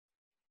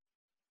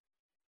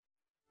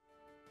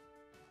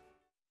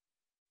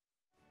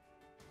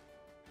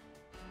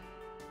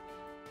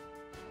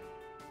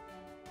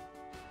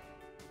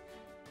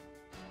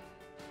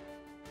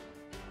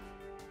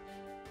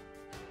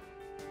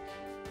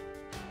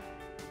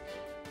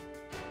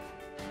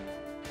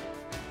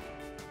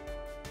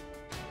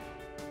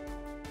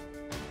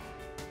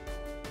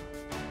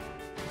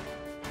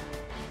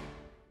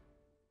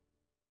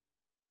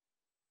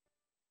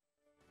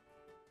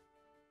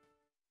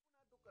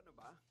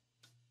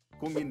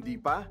Kung hindi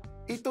pa,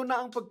 ito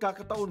na ang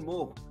pagkakataon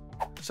mo.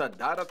 Sa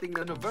darating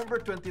na November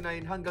 29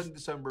 hanggang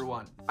December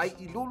 1 ay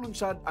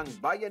ilulunsad ang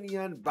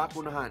Bayanihan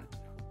Bakunahan.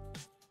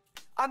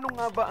 Ano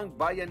nga ba ang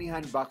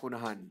Bayanihan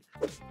Bakunahan?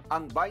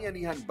 Ang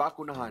Bayanihan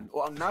Bakunahan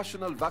o ang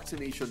National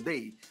Vaccination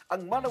Day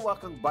ang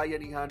malawakang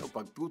bayanihan o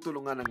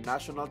pagtutulungan ng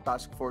National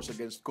Task Force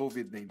Against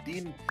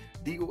COVID-19,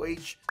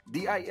 DOH,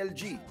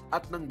 DILG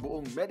at ng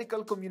buong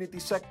medical community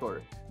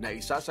sector na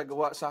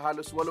isasagawa sa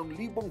halos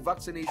 8,000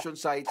 vaccination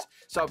sites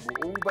sa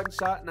buong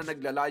bansa na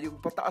naglalayong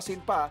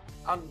pataasin pa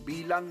ang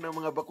bilang ng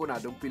mga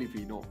bakunadong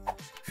Pilipino.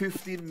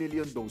 15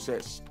 million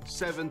doses,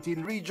 17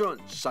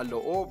 regions sa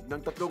loob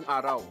ng 3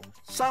 araw.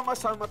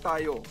 Sama-sama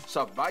tayo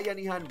sa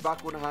Bayanihan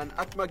Bakunahan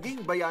at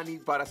maging bayani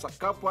para sa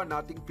kapwa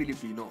nating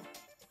Pilipino.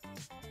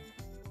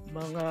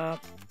 Mga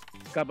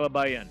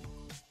kababayan,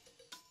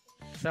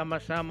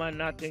 sama-sama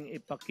nating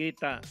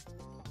ipakita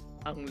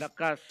ang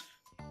lakas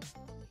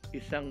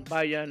isang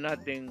bayan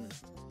nating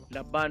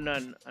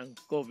labanan ang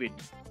COVID.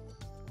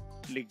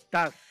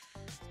 Ligtas,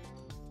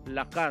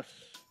 lakas,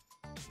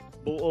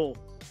 buo,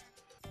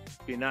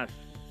 Pinas.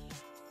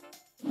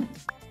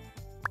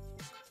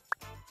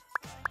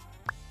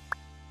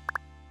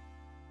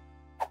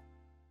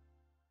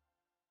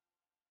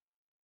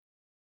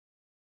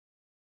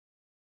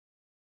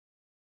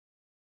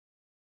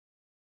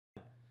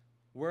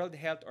 World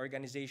Health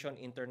Organization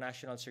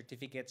International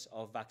Certificates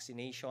of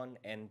Vaccination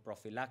and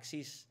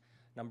Prophylaxis.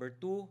 Number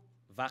 2,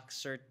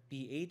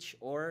 VaxCert-PH,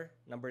 or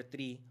number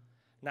 3,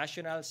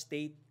 National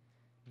State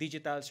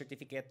Digital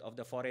Certificate of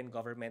the Foreign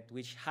Government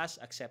which has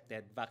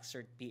accepted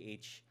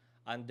VaxCert-PH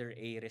under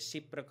a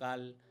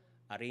reciprocal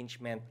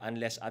arrangement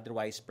unless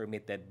otherwise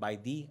permitted by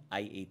the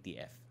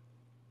IATF.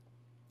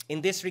 In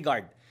this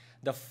regard,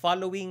 the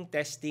following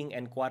testing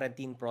and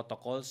quarantine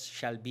protocols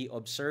shall be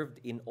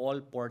observed in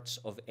all ports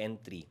of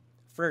entry.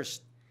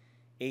 First,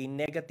 a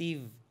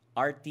negative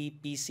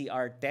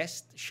RT-PCR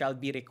test shall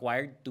be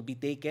required to be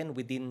taken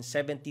within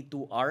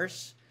 72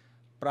 hours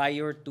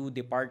prior to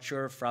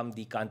departure from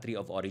the country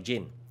of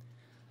origin.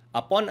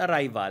 Upon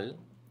arrival,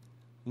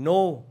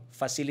 no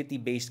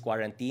facility-based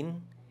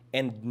quarantine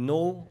and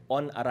no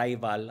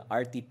on-arrival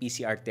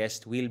RT-PCR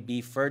test will be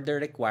further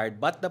required,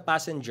 but the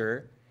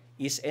passenger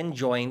is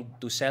enjoined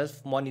to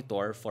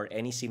self-monitor for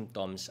any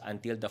symptoms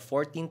until the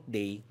 14th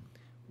day,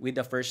 with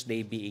the first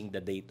day being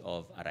the date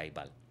of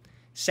arrival.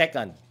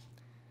 Second,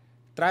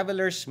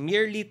 travelers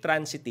merely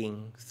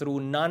transiting through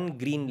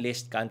non-green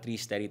list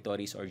countries,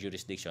 territories, or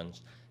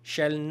jurisdictions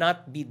shall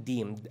not be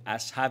deemed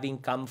as having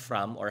come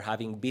from or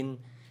having been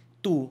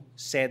to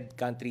said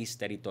countries,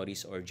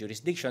 territories, or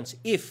jurisdictions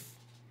if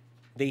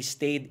they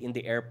stayed in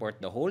the airport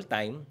the whole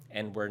time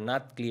and were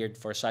not cleared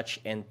for such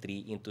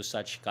entry into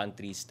such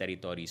countries,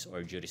 territories,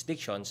 or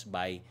jurisdictions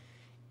by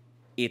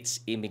its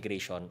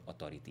immigration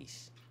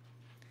authorities.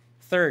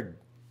 Third,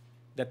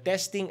 the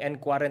testing and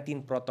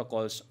quarantine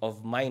protocols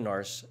of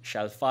minors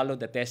shall follow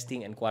the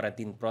testing and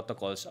quarantine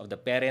protocols of the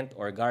parent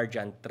or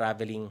guardian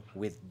traveling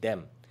with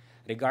them,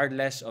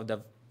 regardless of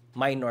the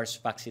minor's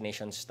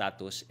vaccination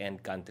status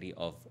and country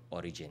of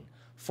origin.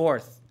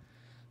 Fourth,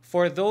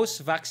 for those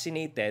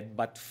vaccinated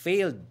but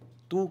failed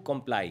to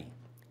comply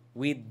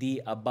with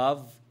the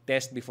above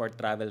test before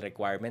travel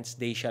requirements,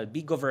 they shall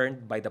be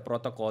governed by the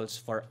protocols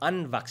for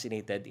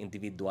unvaccinated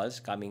individuals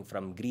coming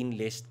from green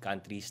list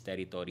countries,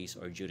 territories,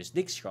 or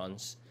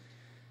jurisdictions,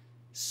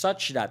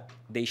 such that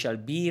they shall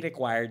be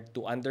required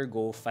to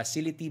undergo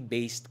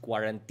facility-based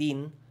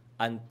quarantine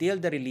until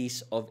the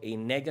release of a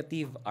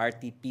negative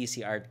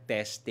RT-PCR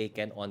test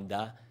taken on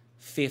the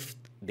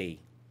 5th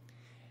day.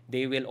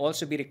 They will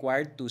also be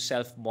required to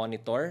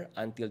self-monitor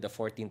until the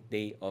 14th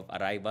day of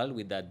arrival,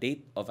 with the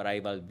date of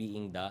arrival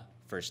being the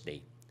first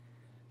day.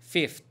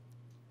 Fifth,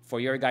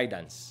 for your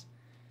guidance,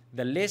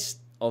 the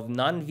list of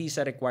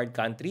non-visa required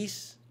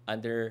countries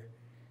under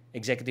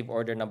Executive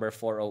Order Number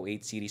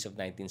 408 Series of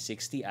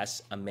 1960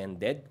 as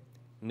amended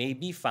may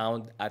be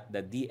found at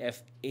the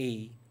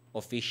DFA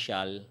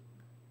official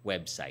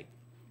website.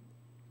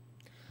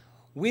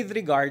 With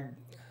regard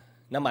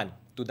naman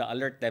to the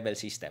alert level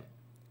system,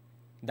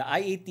 the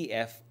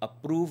IATF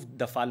approved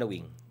the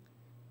following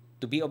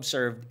to be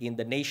observed in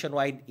the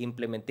nationwide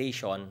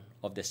implementation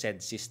of the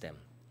said system.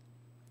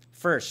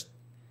 First,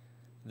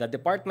 the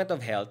Department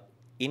of Health,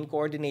 in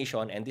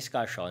coordination and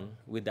discussion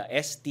with the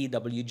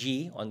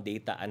STWG on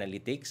data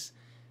analytics,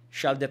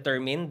 shall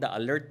determine the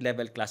alert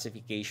level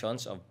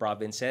classifications of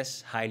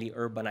provinces, highly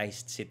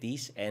urbanized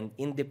cities, and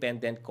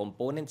independent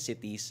component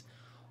cities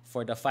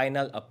for the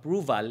final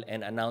approval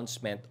and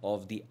announcement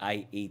of the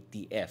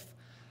IATF.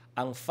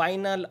 Ang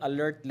final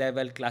alert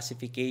level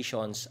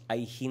classifications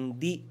ay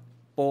hindi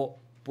po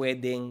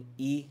pwedeng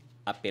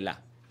i-apela.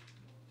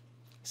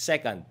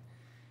 Second,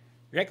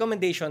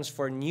 recommendations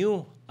for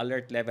new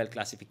alert level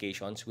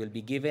classifications will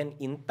be given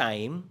in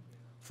time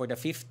for the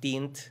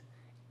 15th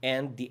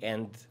and the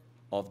end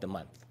of the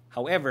month.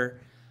 However,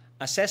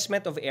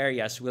 assessment of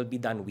areas will be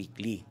done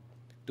weekly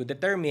to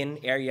determine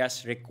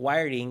areas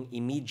requiring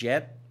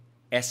immediate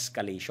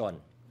escalation.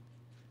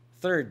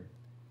 Third,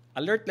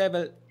 Alert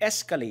level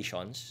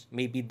escalations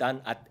may be done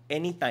at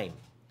any time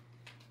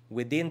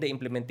within the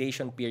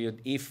implementation period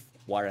if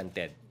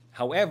warranted.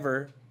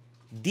 However,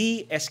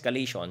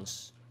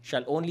 de-escalations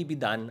shall only be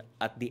done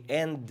at the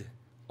end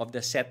of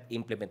the set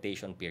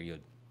implementation period.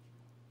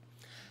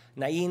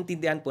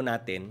 Naiintindihan po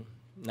natin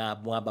na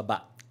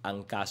bumababa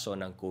ang kaso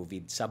ng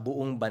COVID sa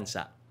buong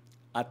bansa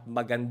at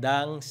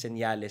magandang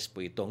senyales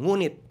po ito.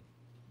 Ngunit,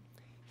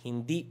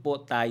 hindi po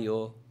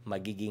tayo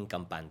magiging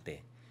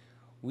kampante.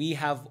 We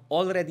have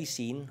already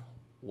seen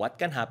what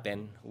can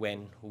happen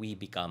when we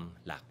become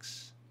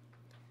lax.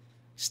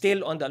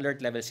 Still on the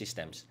alert level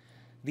systems,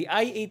 the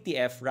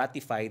IATF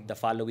ratified the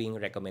following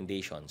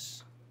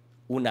recommendations.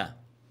 Una,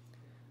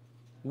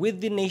 with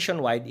the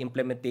nationwide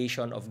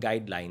implementation of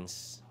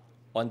guidelines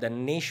on the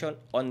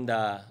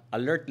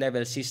alert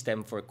level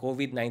system for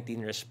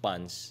COVID-19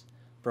 response,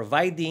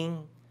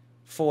 providing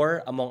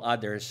for, among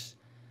others,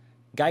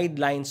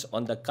 guidelines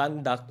on the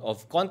conduct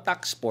of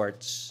contact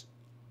sports,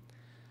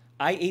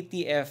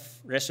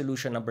 IATF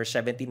Resolution number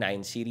 79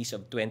 series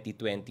of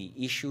 2020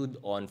 issued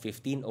on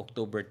 15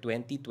 October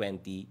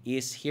 2020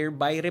 is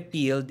hereby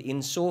repealed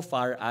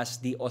insofar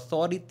as the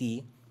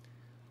authority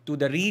to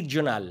the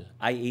regional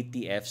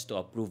IATFs to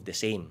approve the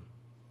same.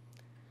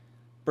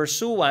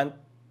 Pursuant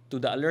to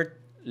the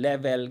alert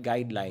level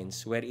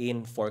guidelines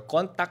wherein for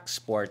contact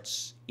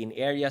sports in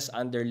areas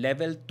under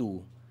level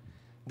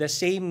 2, the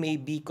same may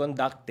be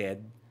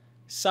conducted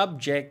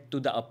subject to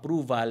the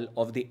approval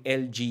of the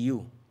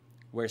LGU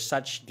where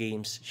such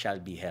games shall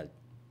be held.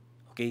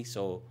 Okay,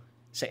 so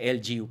sa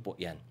LGU po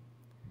yan.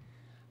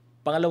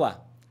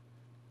 Pangalawa,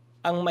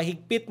 ang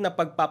mahigpit na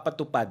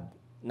pagpapatupad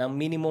ng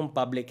minimum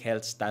public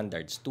health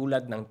standards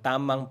tulad ng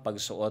tamang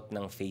pagsuot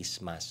ng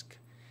face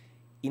mask.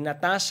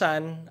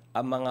 Inatasan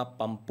ang mga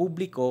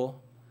pampubliko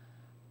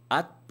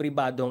at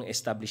pribadong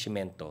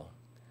establishmento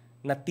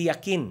na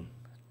tiyakin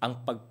ang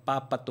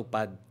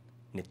pagpapatupad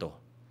nito.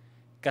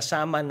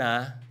 Kasama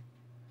na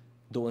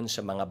doon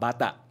sa mga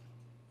bata,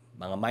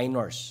 mga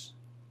minors,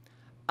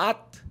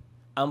 at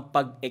ang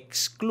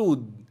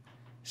pag-exclude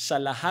sa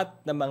lahat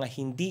ng mga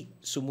hindi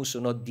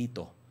sumusunod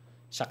dito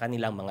sa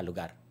kanilang mga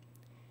lugar.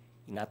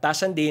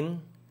 Inatasan din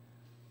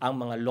ang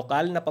mga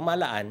lokal na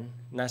pamahalaan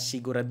na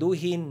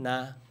siguraduhin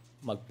na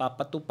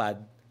magpapatupad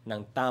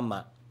ng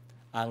tama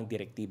ang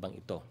direktibang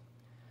ito.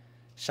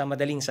 Sa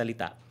madaling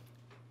salita,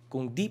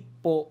 kung di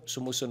po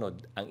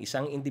sumusunod ang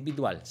isang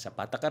individual sa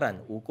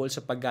patakaran ukol sa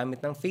paggamit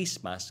ng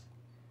face mask,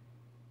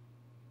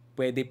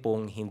 pwede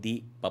pong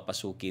hindi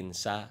papasukin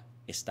sa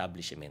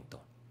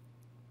establishmento.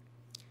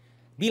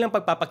 Bilang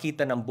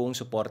pagpapakita ng buong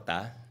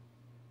suporta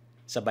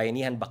sa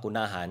Bayanihan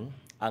Bakunahan,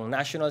 ang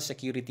National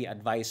Security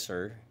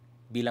Advisor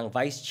bilang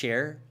Vice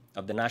Chair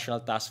of the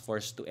National Task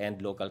Force to End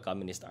Local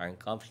Communist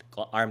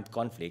Armed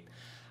Conflict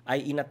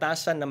ay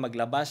inatasan na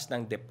maglabas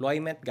ng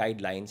deployment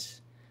guidelines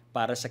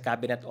para sa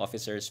Cabinet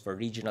Officers for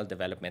Regional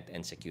Development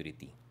and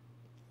Security.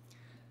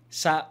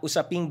 Sa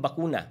usaping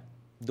bakuna,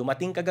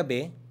 dumating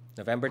kagabi,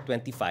 November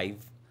 25,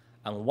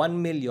 ang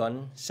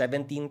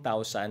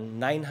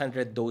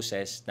 1,017,900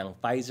 doses ng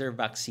Pfizer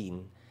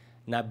vaccine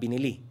na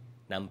binili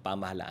ng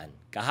pamahalaan.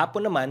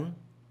 Kahapon naman,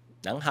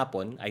 ng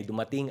hapon, ay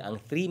dumating ang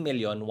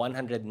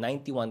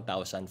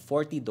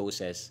 3,191,040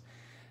 doses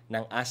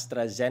ng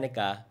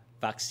AstraZeneca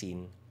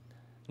vaccine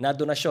na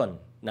donasyon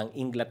ng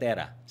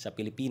Inglaterra sa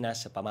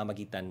Pilipinas sa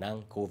pamamagitan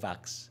ng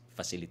COVAX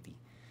facility.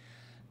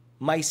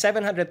 May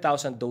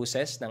 700,000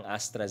 doses ng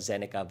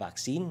AstraZeneca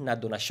vaccine na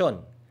donasyon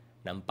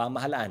ng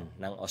pamahalaan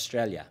ng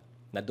Australia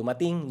na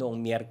dumating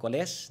noong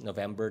Miyerkules,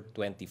 November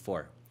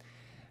 24.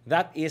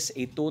 That is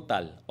a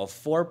total of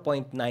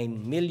 4.9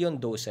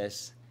 million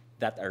doses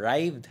that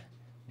arrived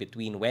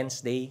between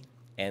Wednesday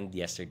and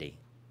yesterday.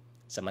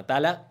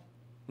 Samantala,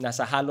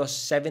 nasa halos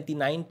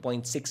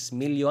 79.6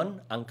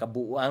 million ang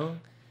kabuuang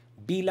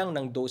bilang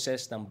ng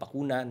doses ng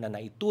bakuna na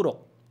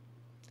naiturok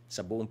sa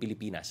buong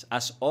Pilipinas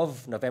as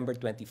of November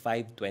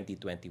 25,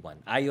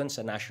 2021, ayon sa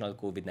National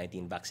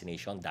COVID-19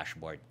 Vaccination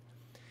Dashboard.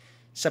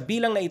 Sa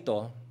bilang na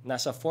ito,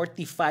 nasa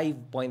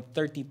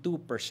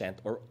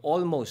 45.32% or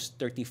almost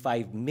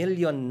 35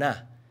 million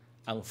na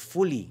ang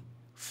fully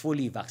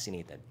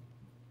vaccinated.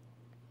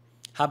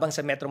 Habang sa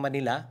Metro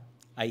Manila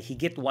ay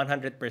higit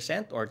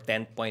 100% or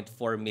 10.4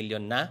 million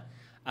na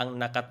ang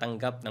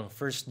nakatanggap ng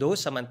first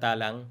dose,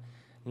 samantalang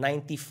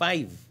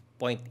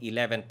 95.11%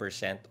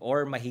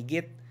 or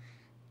mahigit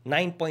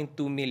 9.2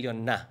 million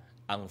na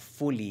ang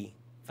fully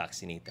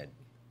vaccinated.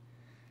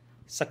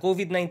 Sa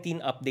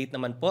COVID-19 update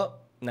naman po,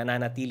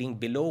 nananatiling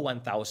below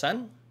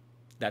 1,000.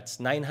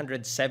 That's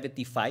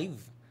 975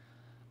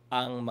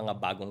 ang mga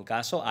bagong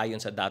kaso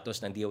ayon sa datos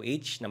ng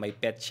DOH na may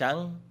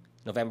petsang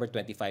November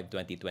 25,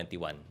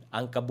 2021.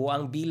 Ang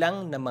kabuang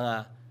bilang ng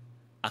mga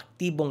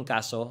aktibong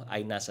kaso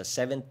ay nasa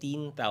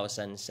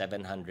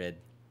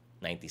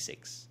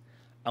 17,796.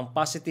 Ang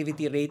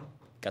positivity rate,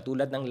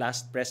 katulad ng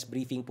last press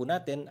briefing po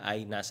natin,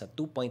 ay nasa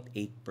 2.8%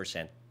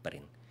 pa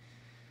rin.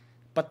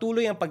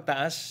 Patuloy ang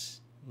pagtaas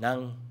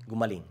ng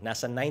gumaling.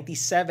 Nasa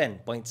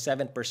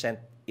 97.7%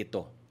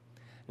 ito.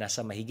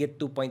 Nasa mahigit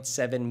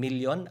 2.7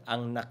 million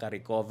ang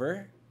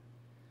naka-recover,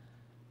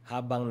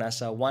 habang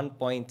nasa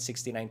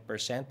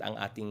 1.69%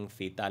 ang ating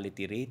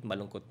fatality rate.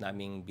 Malungkot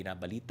naming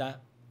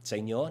binabalita sa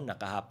inyo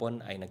na kahapon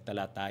ay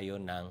nagtala tayo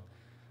ng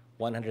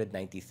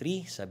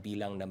 193 sa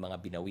bilang ng mga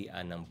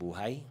binawian ng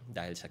buhay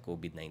dahil sa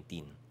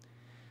COVID-19.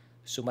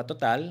 Suma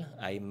total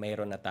ay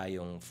mayroon na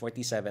tayong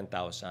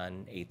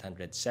 47,875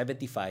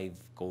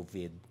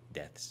 COVID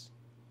deaths.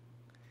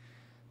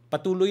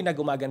 Patuloy na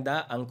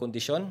gumaganda ang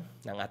kondisyon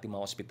ng ating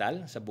mga ospital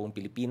sa buong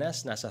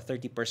Pilipinas. Nasa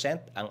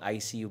 30% ang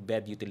ICU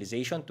bed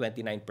utilization,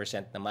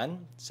 29% naman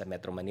sa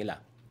Metro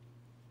Manila.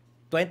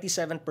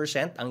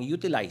 27% ang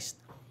utilized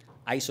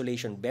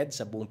isolation bed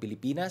sa buong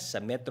Pilipinas. Sa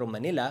Metro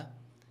Manila,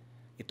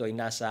 ito ay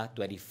nasa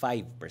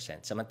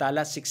 25%.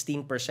 Samantala,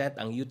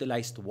 16% ang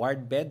utilized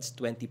ward beds,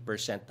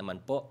 20% naman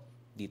po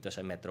dito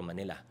sa Metro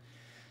Manila.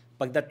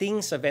 Pagdating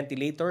sa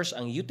ventilators,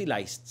 ang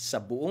utilized sa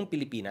buong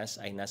Pilipinas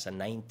ay nasa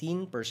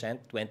 19%,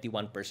 21%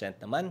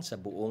 naman sa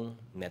buong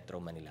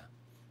Metro Manila.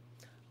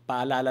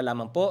 Paalala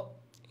lamang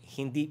po,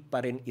 hindi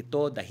pa rin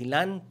ito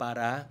dahilan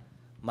para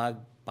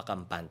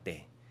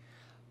magpakampante.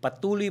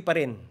 Patuloy pa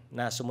rin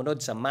na sumunod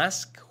sa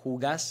mask,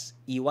 hugas,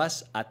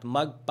 iwas at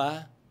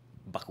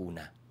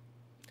magpabakuna.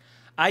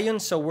 Ayon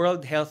sa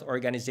World Health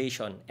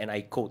Organization, and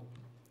I quote,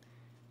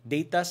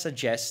 "Data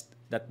suggest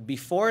that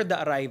before the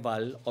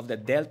arrival of the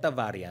Delta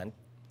variant,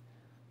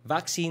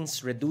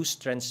 vaccines reduced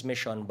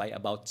transmission by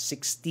about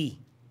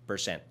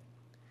 60%.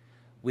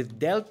 With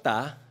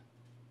Delta,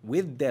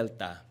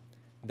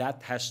 that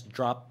has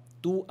dropped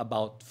to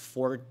about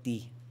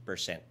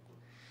 40%.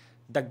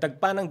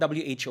 Dagdag pa ng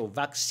WHO,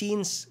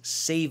 vaccines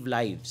save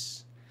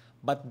lives,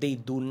 but they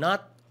do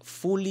not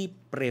fully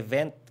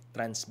prevent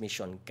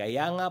transmission.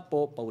 Kaya nga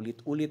po,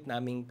 paulit-ulit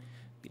naming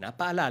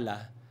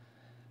pinapaalala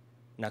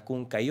na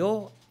kung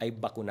kayo ay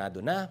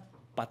bakunado na,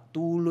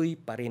 patuloy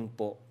pa rin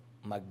po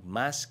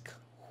mag-mask,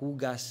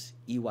 hugas,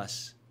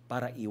 iwas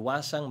para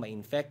iwasang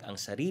ma-infect ang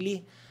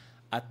sarili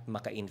at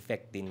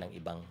maka-infect din ng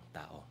ibang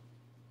tao.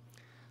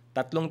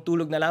 3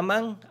 tulog na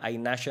lamang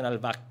ay National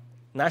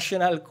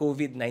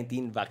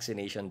COVID-19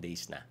 Vaccination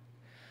Days na.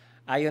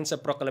 Ayon sa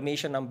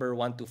Proclamation number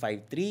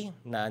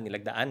 1253 na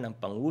nilagdaan ng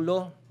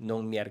Pangulo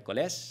noong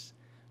Miyerkules,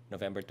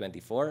 November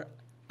 24,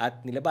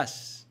 at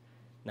nilabas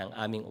ng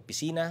aming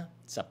opisina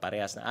sa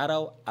parehas na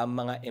araw, ang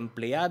mga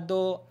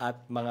empleyado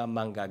at mga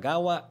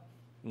manggagawa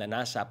na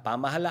nasa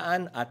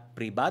pamahalaan at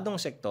pribadong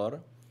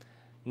sektor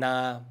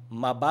na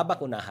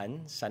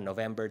mababakunahan sa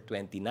November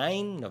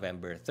 29,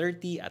 November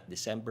 30 at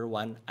December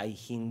 1 ay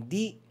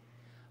hindi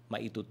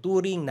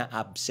maituturing na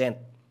absent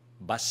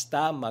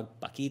basta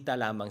magpakita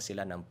lamang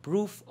sila ng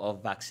proof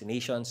of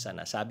vaccination sa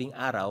nasabing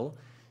araw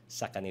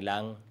sa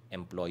kanilang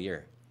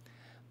employer.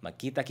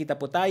 Magkita-kita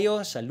po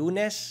tayo sa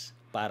Lunes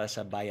para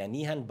sa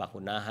Bayanihan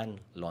Bakunahan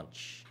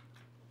Launch.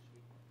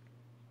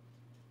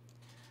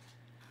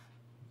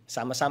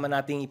 Sama-sama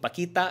nating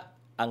ipakita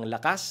ang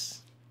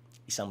lakas,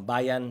 isang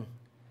bayan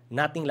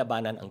nating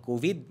labanan ang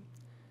COVID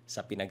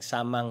sa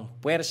pinagsamang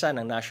puwersa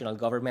ng national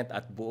government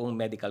at buong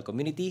medical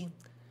community.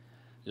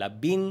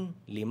 15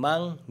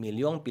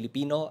 milyong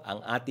Pilipino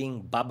ang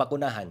ating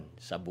babakunahan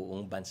sa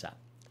buong bansa.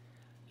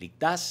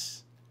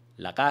 Ligtas,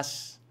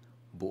 lakas,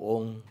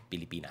 buong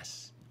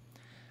Pilipinas.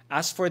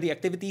 As for the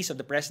activities of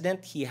the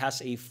President, he has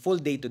a full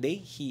day today.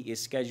 He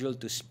is scheduled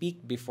to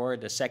speak before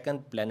the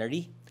second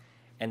plenary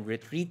and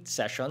retreat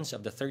sessions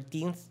of the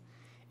 13th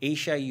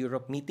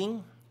Asia-Europe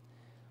Meeting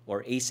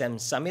or ASEM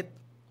Summit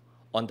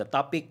on the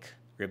topic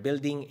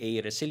Rebuilding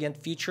a Resilient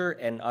Future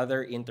and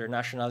Other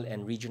International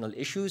and Regional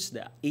Issues.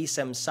 The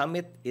ASEM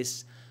Summit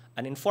is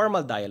an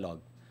informal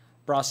dialogue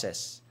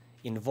process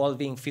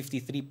involving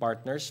 53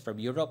 partners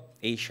from Europe,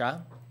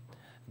 Asia,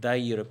 the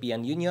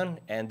European Union,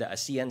 and the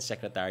ASEAN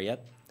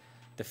Secretariat.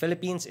 The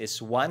Philippines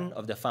is one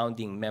of the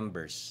founding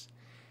members.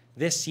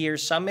 This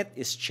year's summit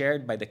is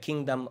chaired by the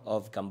Kingdom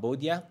of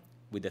Cambodia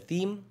with the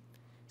theme,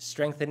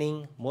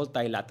 Strengthening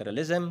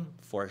Multilateralism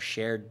for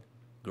Shared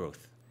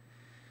Growth.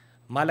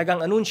 Malagang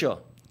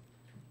anunsyo,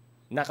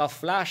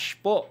 naka-flash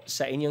po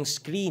sa inyong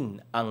screen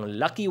ang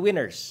lucky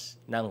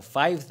winners ng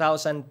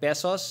 5,000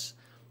 pesos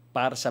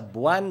para sa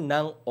buwan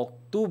ng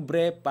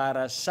Oktubre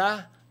para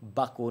sa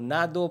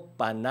Bakunado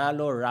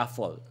Panalo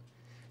Raffle.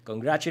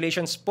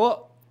 Congratulations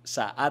po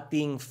sa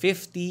ating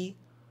 50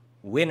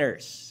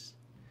 winners.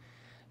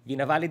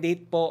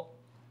 Binavalidate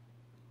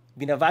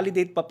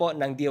pa po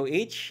ng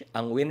DOH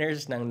ang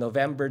winners ng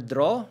November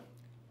draw.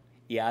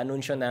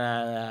 I-anunsyo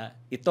na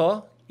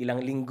ito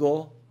ilang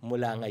linggo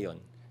mula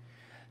ngayon.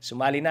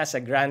 Sumali na sa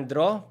grand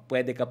draw,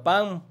 pwede ka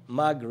pang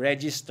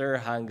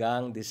mag-register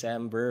hanggang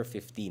December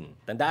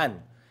 15. Tandaan,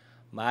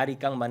 maaari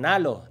kang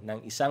manalo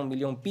ng 1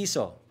 milyong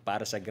piso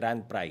para sa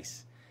grand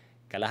prize.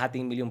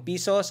 Kalahating milyong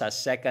piso sa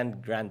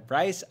second grand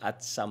prize at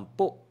 10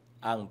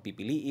 ang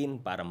pipiliin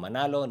para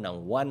manalo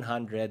ng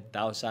 100,000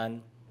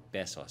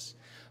 pesos.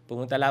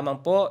 Pumunta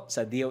lamang po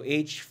sa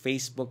DOH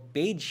Facebook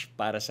page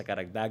para sa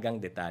karagdagang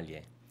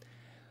detalye.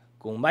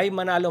 Kung may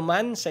manalo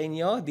man sa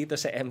inyo dito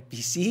sa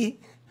MPC,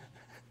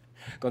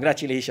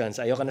 Congratulations.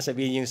 Ayoko na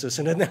sabihin yung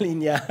susunod na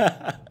linya.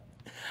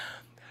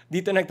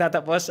 Dito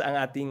nagtatapos ang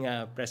ating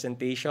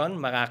presentation.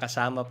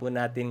 Makakasama po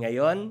natin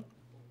ngayon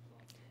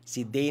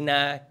si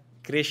Dana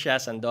Krisha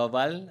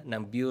Sandoval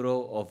ng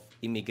Bureau of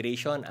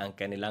Immigration, ang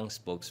kanilang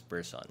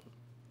spokesperson.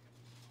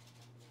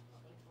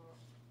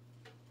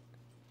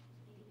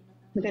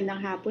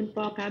 Magandang hapon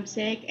po,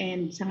 Kabsec,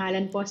 and sa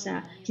ngalan po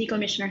sa si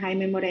Commissioner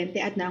Jaime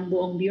Morente at ng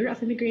buong Bureau of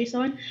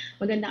Immigration,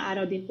 magandang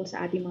araw din po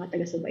sa ating mga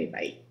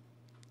taga-subaybay.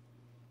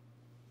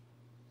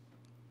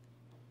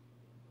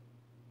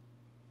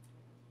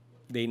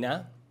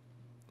 Dana?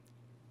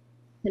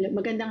 Hello,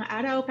 magandang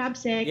araw,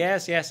 Kabsec.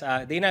 Yes.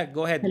 Dana,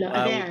 go ahead. Hello,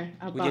 there.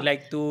 Would you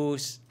like to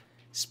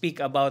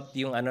speak about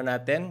yung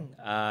natin,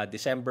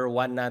 December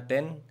 1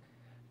 natin,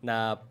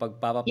 na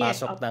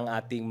pagpapapasok ng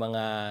ating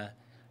mga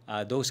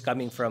those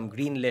coming from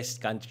green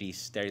list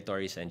countries,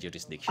 territories, and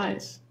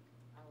jurisdictions?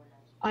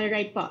 All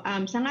right po.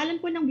 Sa ngalan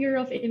po ng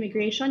Bureau of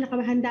Immigration,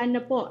 nakahandaan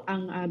na po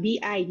ang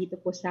BI dito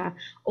po sa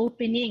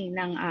opening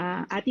ng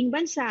ating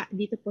bansa,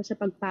 dito po sa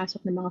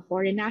pagpasok ng mga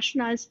foreign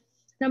nationals,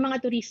 ng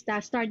mga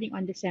turista starting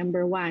on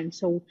December 1.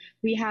 So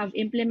we have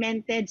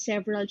implemented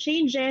several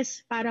changes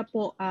para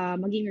po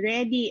maging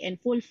ready and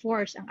full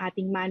force ang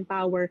ating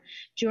manpower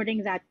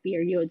during that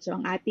period. So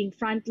ang ating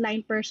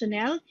frontline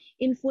personnel,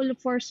 in full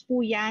force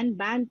po yan.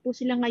 Banned po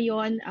sila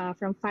ngayon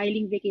from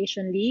filing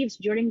vacation leaves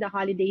during the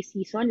holiday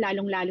season.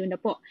 Lalong-lalo na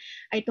po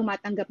ay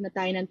tumatanggap na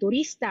tayo ng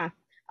turista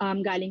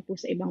galing po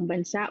sa ibang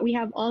bansa. We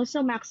have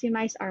also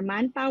maximized our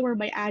manpower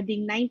by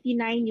adding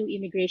 99 new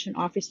immigration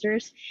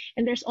officers,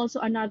 and there's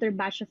also another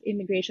batch of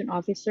immigration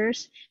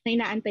officers na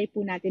inaantay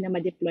po natin na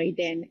ma-deploy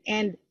din.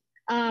 And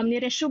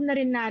niresume na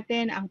rin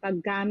natin ang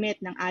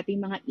paggamit ng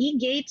ating mga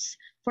e-gates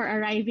for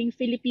arriving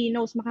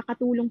Filipinos.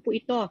 Makakatulong po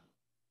ito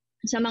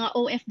sa mga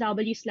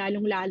OFWs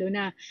lalong-lalo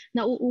na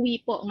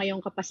nauuwi po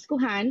ngayong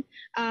Kapaskuhan.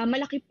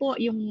 Malaki po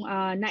yung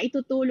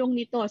naitutulong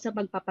nito sa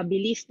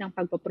pagpapabilis ng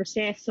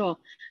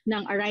pagpaproseso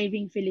ng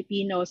arriving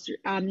Filipinos.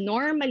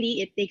 Normally,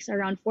 it takes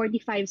around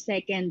 45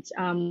 seconds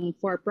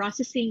for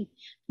processing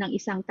ng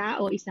isang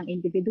tao, isang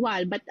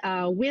individual. But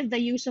with the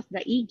use of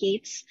the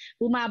e-gates,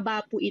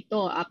 bumaba po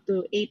ito up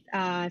to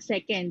 8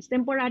 seconds.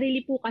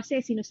 Temporarily po kasi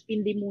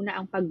sinuspindi muna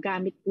ang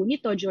paggamit po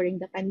nito during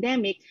the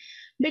pandemic,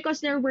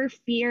 because there were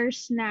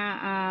fears na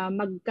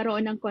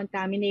magkaroon ng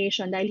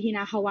contamination dahil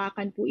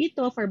hinahawakan po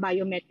ito for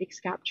biometrics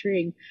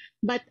capturing.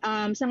 But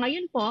sa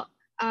ngayon po,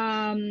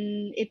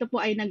 ito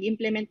po ay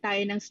nag-implement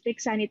tayo ng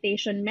strict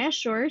sanitation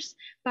measures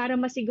para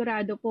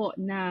masigurado po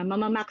na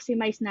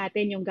mamamaximize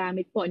natin yung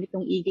gamit po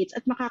nitong e-gates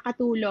at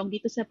makakatulong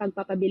dito sa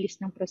pagpapabilis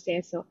ng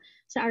proseso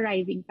sa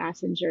arriving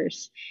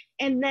passengers.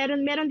 And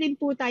meron din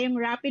po tayong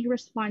rapid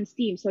response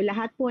team. So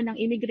lahat po ng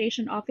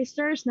immigration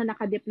officers na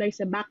nakadeploy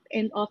sa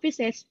back-end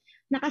offices,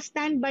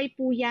 naka-standby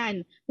po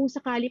yan kung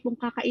sakali pong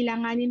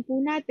kakailanganin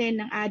po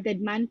natin ng added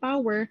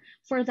manpower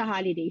for the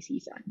holiday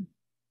season.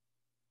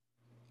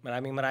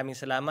 Maraming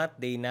salamat,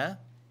 Dana.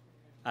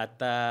 At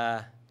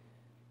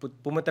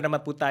pumunta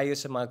naman po tayo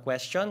sa mga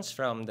questions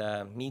from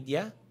the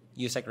media.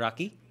 Yusek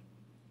Rocky.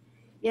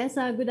 Yes,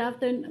 good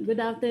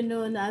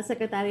afternoon,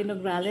 Secretary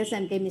Nograles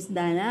and kay Ms.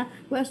 Dana.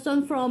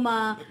 Question from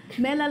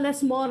Mela Les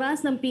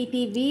Moras ng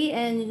PTV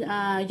and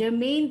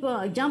Jermaine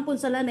John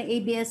Punsala ng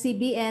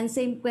ABS-CBN.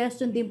 Same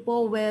question din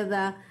po with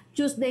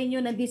Tuesday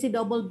nyo ng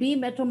DCBB.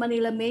 Metro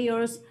Manila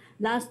mayors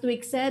last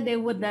week said they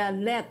would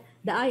let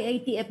the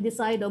IATF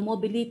decide on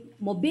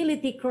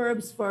mobility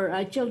curbs for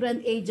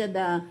children aged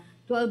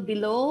 12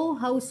 below.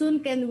 How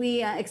soon can we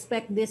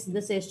expect this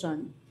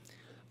decision?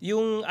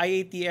 Yung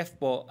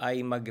IATF po ay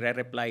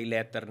magre-reply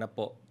letter na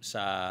po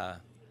sa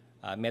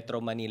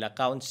Metro Manila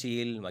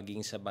Council,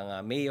 maging sa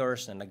mga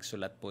mayors na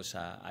nagsulat po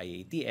sa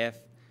IATF.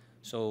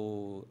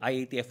 So,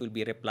 IATF will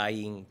be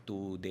replying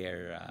to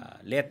their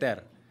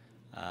letter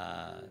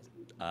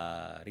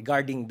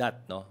regarding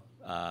that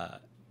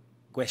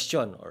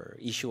question or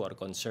issue or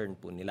concern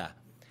po nila.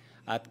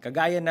 At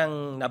kagaya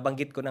ng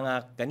nabanggit ko na nga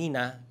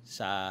kanina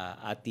sa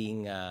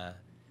ating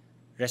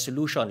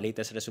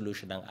latest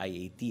resolution ng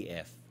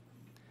IATF,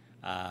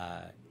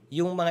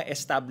 yung mga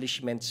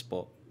establishments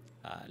po,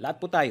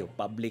 lahat po tayo,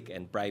 public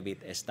and private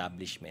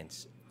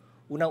establishments,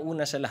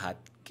 unang-una sa lahat,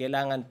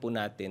 kailangan po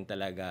natin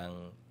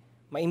talagang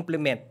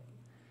ma-implement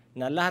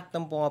na lahat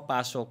ng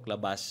pumapasok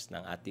labas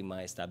ng ating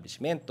mga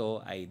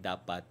establishmento ay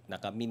dapat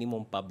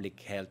naka-minimum public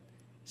health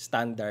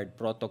standard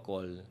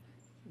protocol.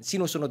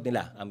 Sinusunod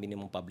nila ang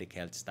minimum public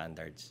health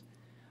standards.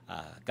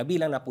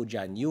 Kabilang na po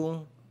dyan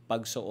yung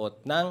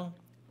pagsuot ng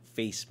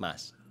face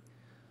mask.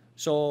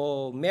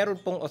 So, meron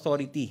pong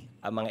authority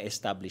ang mga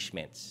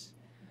establishments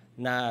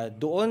na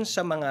doon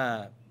sa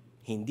mga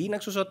hindi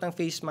nagsusot ng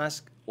face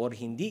mask or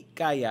hindi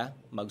kaya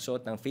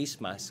magsuot ng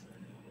face mask,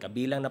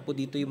 kabilang na po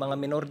dito yung mga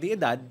menor de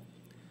edad,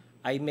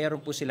 ay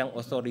meron po silang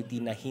authority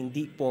na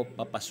hindi po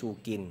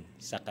papasukin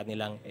sa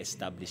kanilang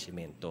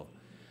establishmento.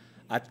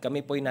 At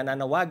kami po ay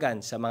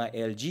nananawagan sa mga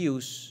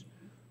LGUs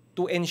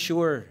to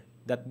ensure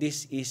that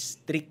this is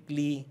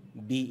strictly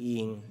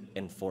being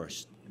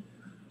enforced.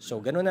 So,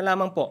 ganun na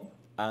lamang po.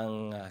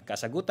 ang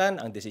kasagutan,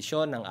 ang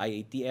desisyon ng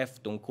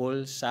IATF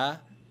tungkol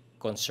sa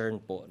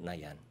concern po na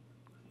yan.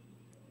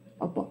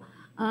 Opo.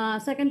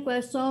 Second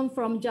question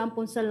from John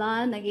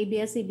Punsalan ng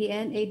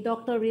ABS-CBN. A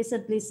doctor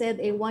recently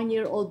said a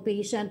 1-year-old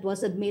patient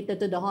was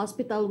admitted to the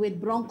hospital with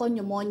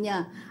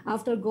bronchopneumonia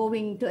after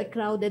going to a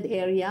crowded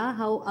area.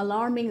 How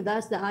alarming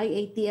does the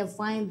IATF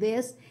find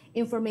this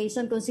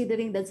information,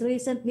 considering that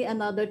recently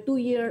another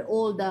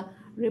 2-year-old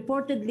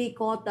reportedly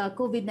caught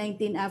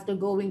COVID-19 after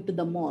going to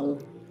the mall?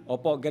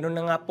 Opo, ganun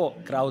na nga po.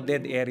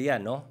 Crowded area,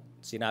 no?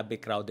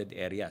 Sinabi crowded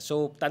area.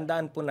 So,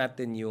 tandaan po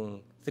natin yung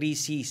 3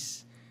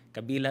 C's.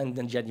 Kabilang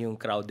nandiyan yung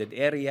crowded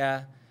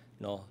area,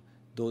 no?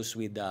 Those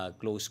with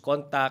close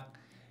contact.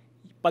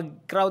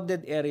 Pag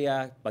crowded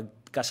area, pag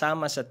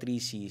kasama sa 3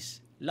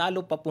 C's,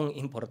 lalo pa pong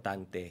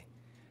importante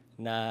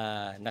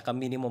na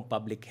naka-minimum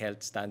public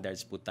health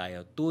standards po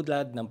tayo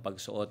tulad ng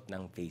pagsuot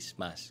ng face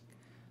mask.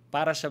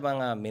 Para sa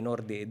mga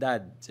menor de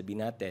edad,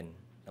 sabihin natin,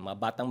 ng mga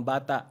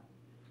batang-bata,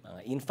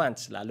 mga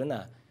infants lalo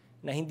na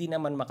hindi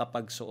naman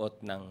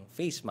makapagsuot ng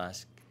face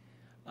mask,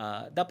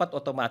 dapat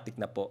automatic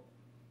na po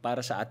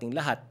para sa ating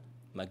lahat,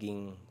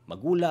 maging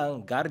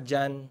magulang,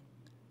 guardian,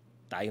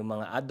 tayong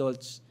mga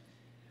adults.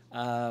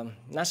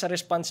 Nasa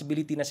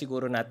responsibility na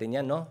siguro natin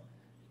yan, no?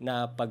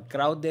 Na pag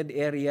crowded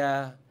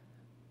area,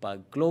 pag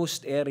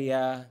closed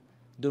area,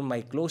 doon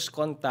may close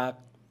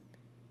contact,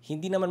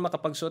 hindi naman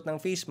makapagsuot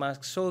ng face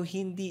mask, so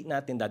hindi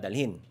natin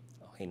dadalhin.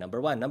 Okay, number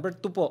 1. Number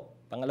 2 po,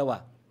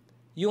 pangalawa,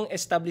 yung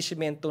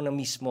establishmento na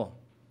mismo,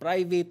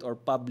 private or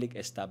public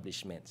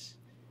establishments.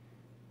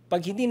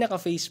 Pag hindi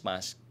naka-face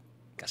mask,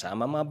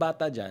 kasama mga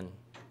bata dyan,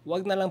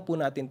 huwag na lang po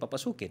natin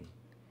papasukin.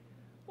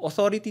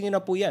 Authority nyo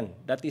na po yan.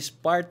 That is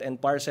part and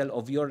parcel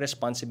of your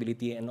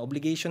responsibility and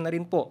obligation na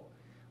rin po.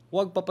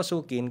 Huwag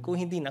papasukin kung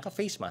hindi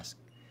naka-face mask.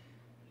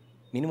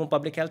 Minimum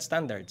public health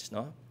standards,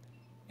 no?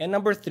 And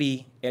number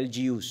 3,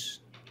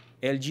 LGUs.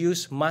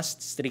 LGUs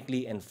must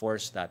strictly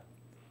enforce that,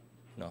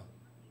 no?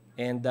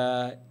 And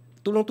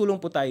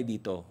tulong-tulong po tayo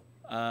dito.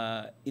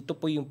 Ito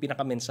po yung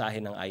pinakamensahe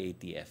ng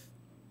IATF.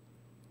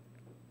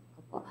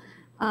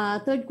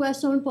 Third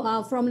question po,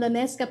 from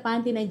Lanes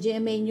Capanti ng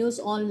GMA News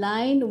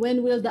Online.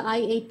 When will the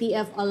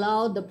IATF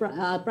allow the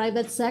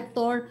private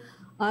sector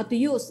to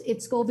use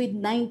its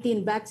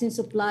COVID-19 vaccine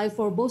supply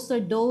for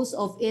booster dose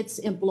of its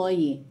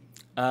employee?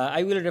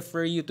 I will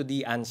refer you to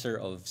the answer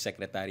of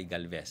Secretary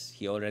Galvez.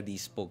 He already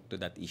spoke to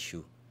that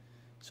issue.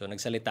 So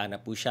nagsalita na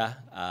po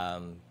siya.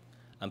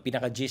 Ang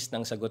pinaka-gist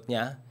ng sagot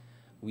niya,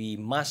 we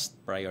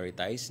must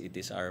prioritize. It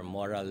is our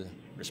moral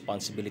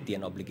responsibility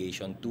and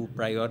obligation to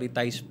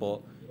prioritize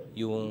po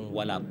yung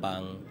wala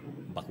pang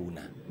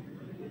bakuna.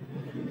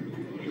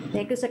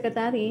 Thank you,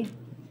 Secretary.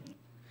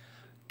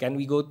 Can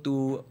we go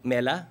to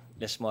Mela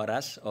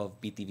Lesmoras of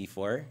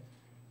PTV4?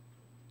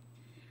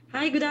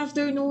 Hi, good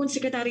afternoon,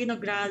 Secretary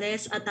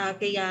Nograles at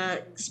kay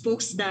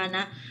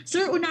Spokesdana.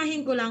 Sir,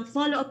 unahin ko lang,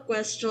 follow-up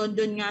question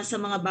dun nga sa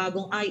mga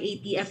bagong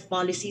IATF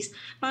policies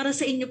para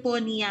sa inyo po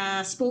ni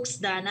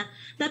Spokesdana.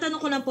 Tatanong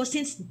ko lang po,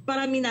 since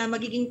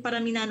magiging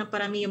parami na ng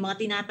parami yung mga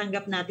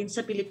tinatanggap natin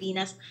sa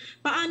Pilipinas,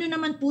 paano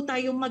naman po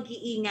tayo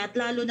mag-iingat,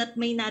 lalo na't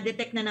may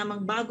na-detect na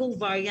namang bagong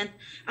variant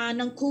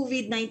ng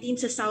COVID-19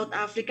 sa South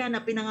Africa na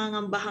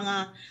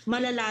pinangangambahang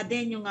malala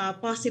din yung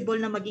possible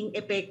na maging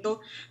epekto.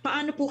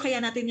 Paano po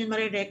kaya natin yun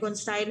marireconcile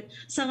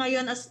sa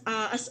ngayon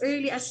as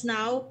early as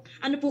now?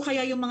 Ano po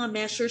kaya yung mga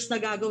measures na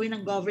gagawin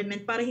ng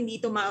government para hindi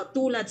ito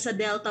matulad sa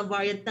Delta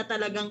variant na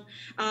talagang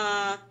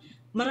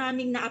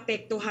maraming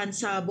naapektuhan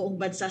sa buong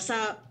bansa,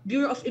 sa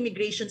Bureau of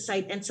Immigration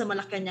side and sa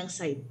Malacañang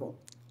side po?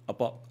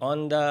 Opo,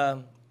 on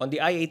the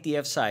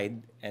IATF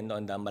side and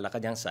on the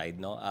Malacañang side,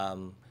 no,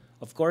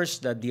 of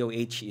course the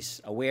DOH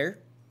is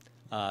aware.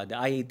 The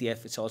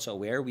IATF is also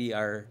aware. We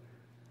are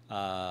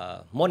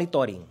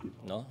monitoring,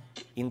 no,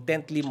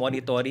 intently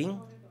monitoring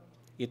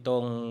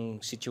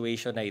itong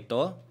situation na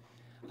ito.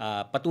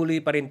 Patuloy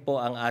pa rin po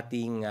ang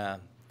ating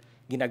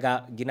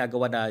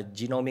ginagawa na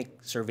genomic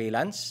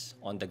surveillance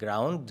on the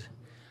ground.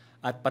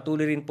 At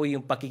patuloy rin po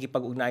yung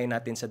pakikipag-ugnayan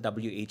natin sa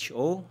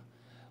WHO.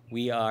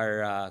 We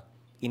are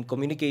in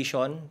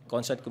communication,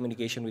 constant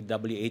communication with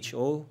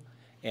WHO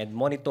and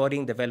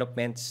monitoring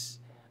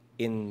developments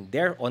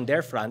on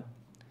their front,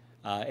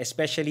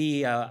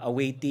 especially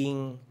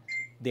awaiting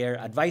their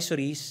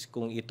advisories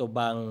kung ito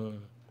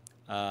bang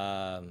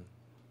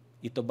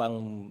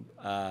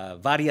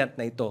variant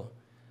na ito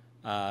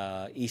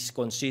is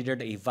considered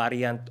a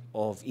variant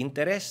of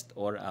interest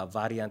or a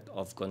variant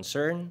of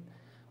concern.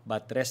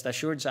 But rest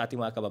assured sa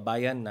ating mga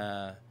kababayan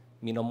na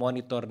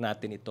minomonitor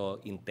natin ito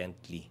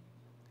intently.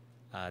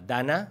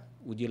 Dana,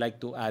 would you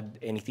like to add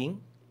anything?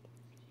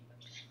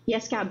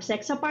 Yes,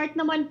 Cabsec. Sa part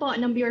naman po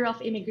ng Bureau of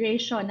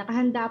Immigration,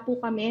 nakahanda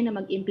po kami na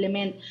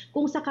mag-implement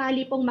kung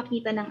sakali pong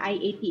makita ng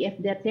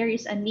IATF that there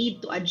is a need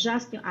to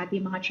adjust yung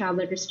ating mga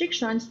travel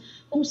restrictions,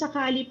 kung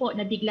sakali po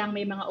na biglang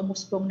may mga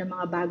umusbong na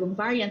mga bagong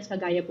variants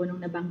kagaya po nung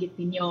nabanggit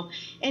ninyo.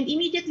 And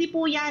immediately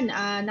po yan,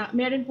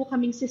 meron po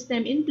kaming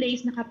system in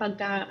place na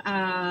kapag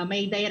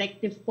may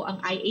directive po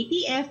ang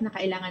IATF na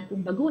kailangan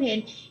pong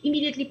baguhin,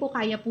 immediately po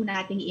kaya po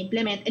nating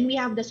i-implement. And we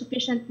have the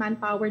sufficient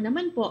manpower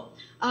naman po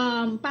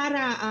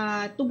para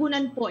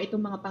tugunan po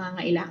itong mga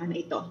pangangailangan na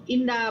ito.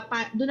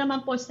 Doon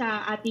naman po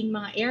sa ating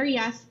mga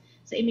areas,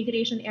 sa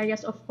immigration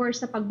areas, of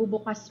course, sa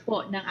pagbubukas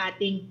po ng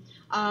ating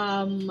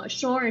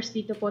shores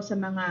dito po sa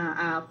mga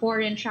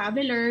foreign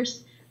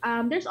travelers,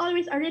 there's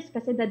always a risk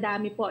kasi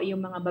dadami po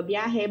yung mga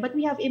babiyahe. But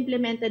we have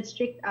implemented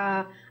strict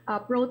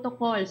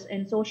protocols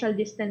and social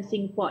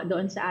distancing po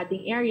doon sa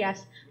ating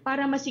areas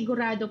para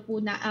masigurado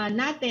po na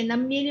natin na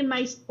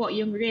minimize po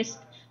yung risk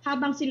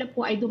habang sila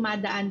po ay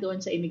dumadaan doon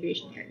sa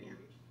immigration area.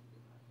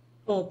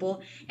 Opo.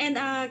 And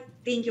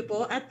thank you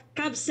po. At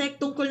Cabsec,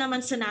 tungkol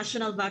naman sa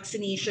National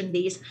Vaccination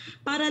Days,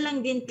 para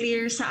lang din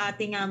clear sa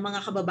ating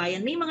mga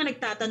kababayan, may mga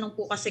nagtatanong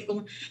po kasi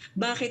kung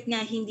bakit nga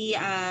hindi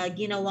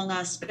ginawang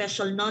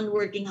special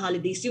non-working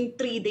holidays, yung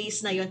 3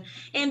 days na yun.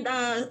 And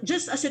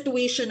just a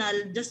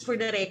situational, just for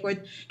the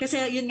record, kasi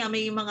yun nga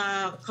may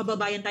mga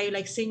kababayan tayo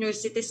like senior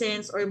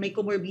citizens or may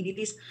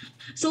comorbidities.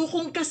 So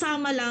kung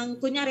kasama lang,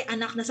 kunyari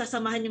anak na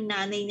sasamahan yung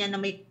nanay niya na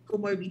may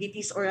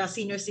comorbidities or a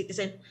senior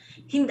citizen,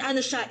 hindi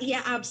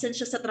i-absent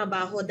siya sa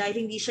trabaho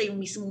dahil hindi siya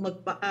yung mismong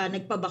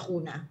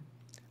nagpabakuna.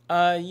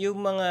 Yung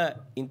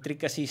mga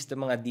intricacies, the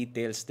mga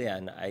details na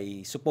yan, I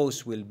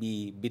suppose will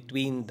be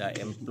between the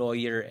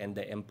employer and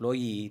the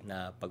employee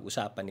na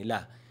pag-usapan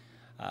nila.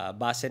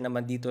 Base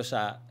naman dito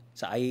sa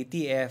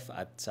IATF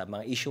at sa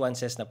mga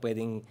issuances na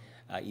pwedeng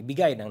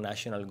ibigay ng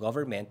national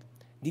government,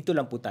 dito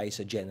lang po tayo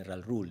sa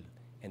general rule.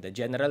 And the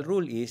general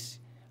rule is,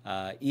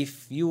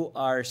 if you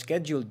are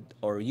scheduled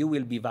or you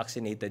will be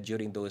vaccinated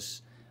during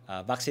those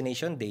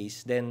vaccination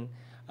days, then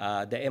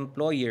the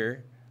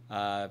employer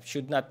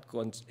should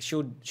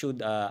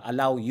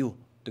allow you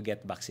to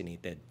get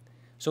vaccinated.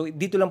 So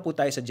dito lang po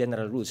tayo sa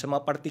general rules. Sa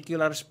mga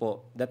particulars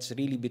po, that's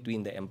really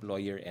between the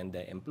employer and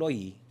the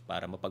employee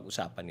para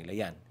mapag-usapan nila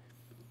yan.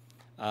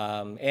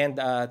 And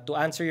to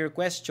answer your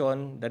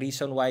question, the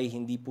reason why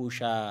hindi po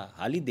siya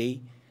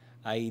holiday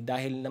ay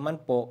dahil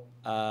naman po,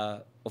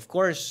 of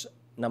course,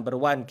 number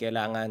one,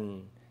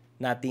 kailangan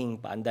nating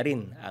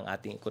paandarin ang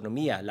ating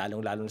ekonomiya,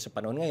 lalong-lalo sa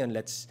panahon ngayon.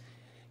 Let's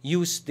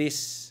use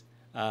this,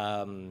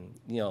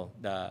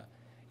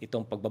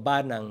 itong pagbaba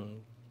ng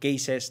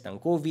cases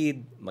ng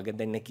COVID,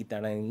 magandang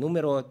nakita na yung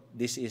numero.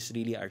 This is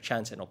really our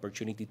chance and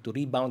opportunity to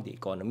rebound the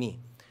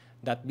economy.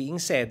 That being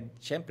said,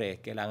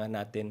 syempre, kailangan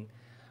natin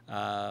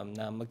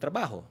na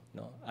magtrabaho.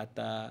 No? At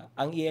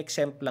ang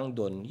i-exempt lang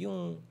doon,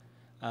 yung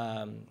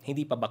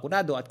hindi pa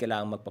bakunado at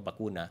kailangan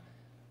magpabakuna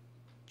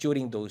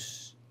during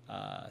those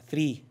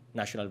 3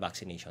 national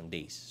vaccination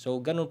days.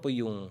 So, ganun po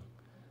yung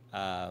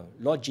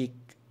logic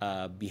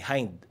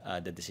behind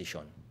the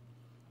decision.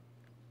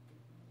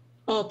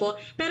 Opo.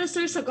 Pero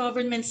sir, sa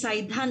government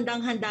side,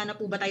 handang-handa na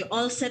po ba tayo?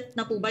 All set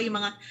na po ba yung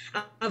mga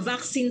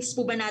vaccines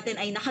po ba natin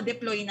ay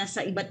nakadeploy na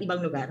sa iba't ibang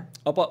lugar?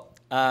 Opo.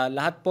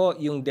 Lahat po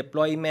yung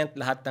deployment,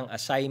 lahat ng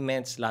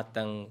assignments, lahat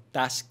ng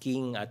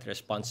tasking at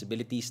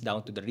responsibilities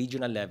down to the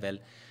regional level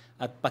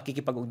at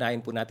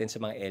pakikipag-ugnayan po natin sa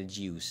mga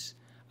LGUs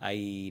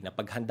ay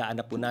napaghandaan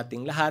na po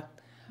nating lahat.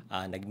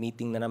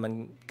 Nag-meeting na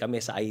naman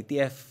kami sa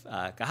IATF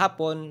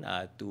kahapon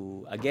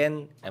to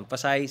again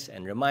emphasize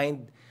and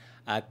remind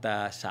at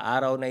sa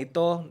araw na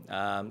ito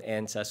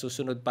and sa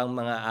susunod pang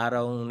mga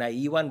araw na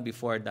iwan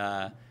before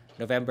the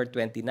November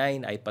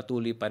 29 ay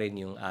patuloy pa rin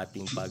yung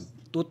ating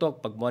pagtutok,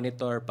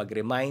 pag-monitor,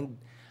 pag-remind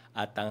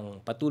at ang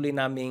patuloy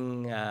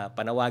naming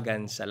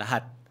panawagan sa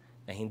lahat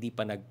na hindi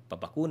pa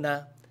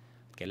nagpabakuna,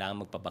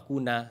 kailangan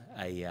magpabakuna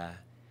ay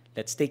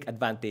let's take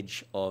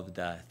advantage of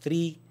the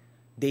 3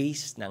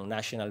 days ng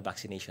National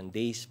Vaccination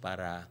Days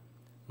para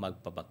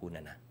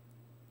magpabakuna na.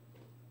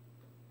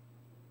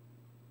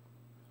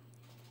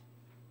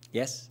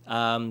 Yes,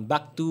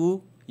 back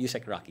to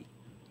Yusek Rocky.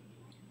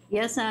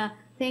 Yes,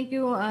 thank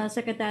you,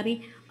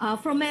 Secretary.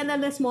 From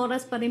Melales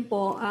Moras pa rin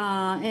po,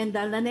 and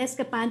Lanes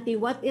Capanti,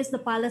 what is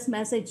the palace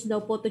message daw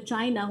po to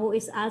China who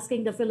is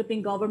asking the Philippine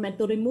government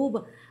to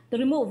remove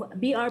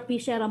BRP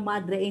Sierra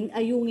Madre in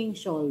Ayungin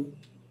Shoal?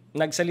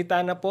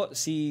 Nagsalita na po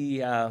si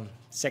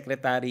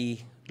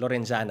Secretary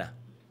Lorenzana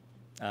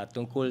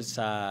tungkol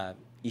sa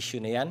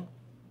issue na yan.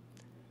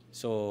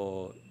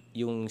 So,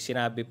 yung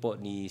sinabi po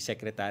ni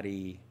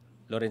Secretary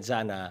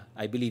Lorenzana,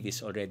 I believe is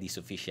already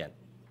sufficient.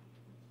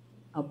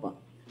 Opo.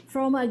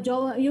 From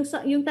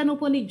yung tanong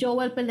po ni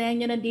Joel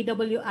Peleño ng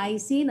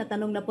DWIC, na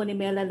tanong na po ni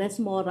Melales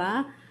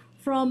Mora.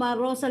 From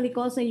Rosa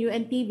Licos ng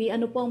UNTV,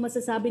 ano po ang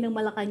masasabi ng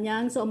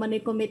Malacañang sa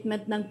umano'y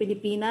commitment ng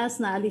Pilipinas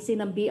na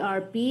alisin ng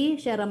BRP,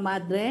 Sierra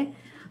Madre?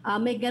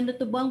 May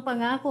ganito bang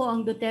pangako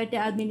ang Duterte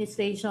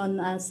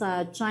administration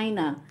sa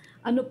China?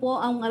 Ano po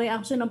ang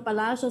reaksyon ng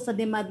palasyo sa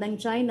demand ng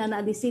China na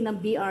alisin ng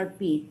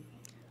BRP?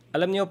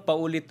 Alam niyo,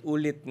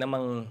 paulit-ulit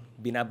namang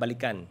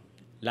binabalikan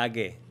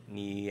lagi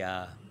ni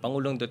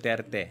Pangulong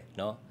Duterte,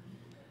 no?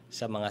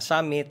 Sa mga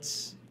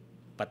summits,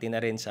 pati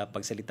na rin sa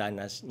pagsalita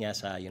niya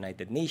sa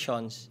United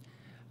Nations,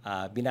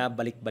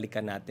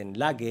 binabalik-balikan natin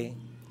lagi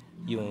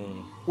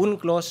yung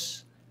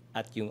UNCLOS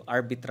at yung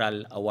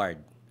Arbitral Award.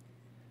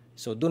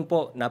 So doon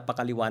po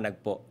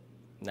napakaliwanag po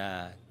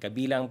na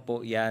kabilang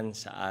po yan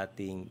sa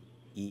ating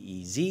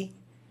EEZ,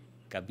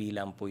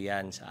 kabilang po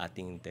yan sa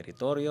ating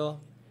teritoryo,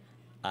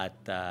 at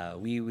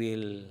we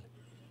will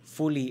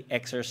fully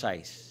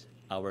exercise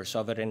our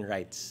sovereign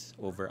rights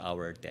over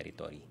our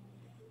territory.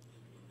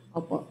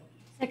 Opo.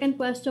 Second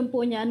question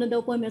po niya, ano daw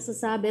po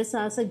masasabi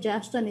sa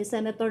suggestion ni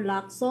Senator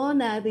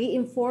Lacson na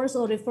reinforce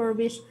o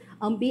refurbish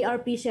ang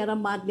BRP Sierra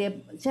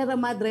Madre? Sierra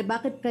Madre,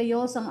 bakit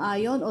kayo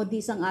sang-ayon o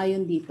di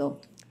sang-ayon dito?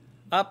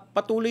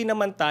 Patuloy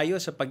naman tayo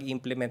sa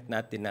pag-implement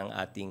natin ng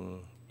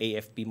ating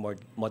AFP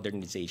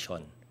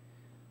modernization.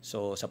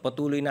 So sa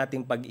patuloy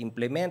nating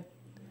pag-implement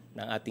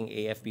ng ating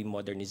AFP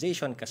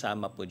modernization,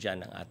 kasama po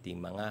dyan ang ating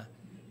mga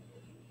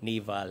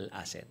naval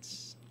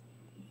assets.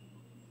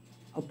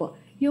 Opo.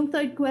 Yung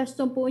third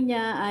question po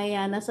niya ay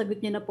nasagot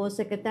niya na po,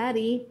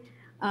 Secretary.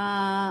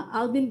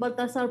 Alvin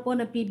Baltasar po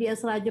ng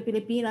PBS Radio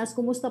Pilipinas,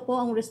 kumusta po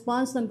ang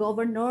response ng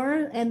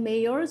Governor and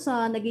Mayor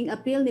sa naging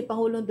appeal ni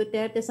Pangulong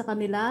Duterte sa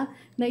kanila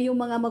na yung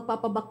mga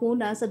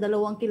magpapabakuna sa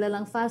dalawang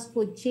kilalang fast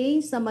food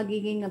chains na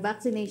magiging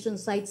vaccination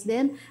sites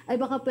din ay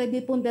baka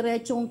pwede pong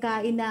diretsong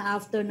kain na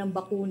after ng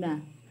bakuna?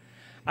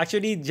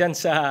 Actually, dyan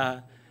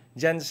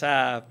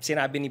sa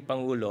sinabi ni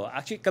Pangulo,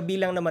 actually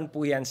kabilang naman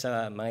po yan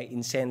sa mga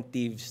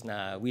incentives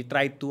na we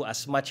try to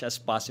as much as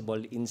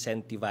possible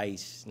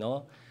incentivize,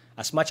 no?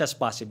 As much as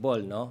possible,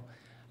 no?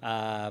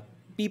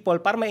 People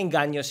para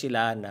maengganyo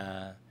sila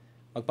na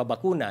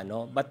magpabakuna,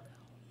 no? But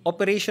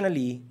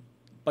operationally,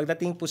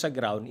 pagdating po sa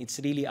ground,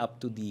 it's really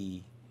up to the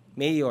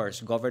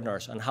mayors,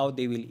 governors on how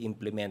they will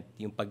implement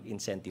yung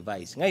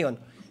pag-incentivize. Ngayon,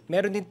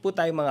 meron din po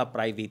tayong mga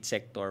private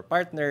sector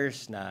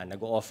partners na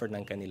nag-o-offer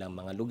ng kanilang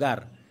mga lugar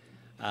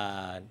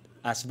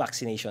as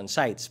vaccination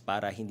sites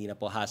para hindi na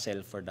po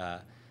hassle for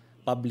the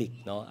public,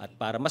 no? At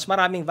para mas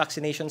maraming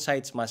vaccination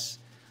sites, mas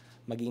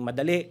maging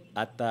madali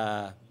at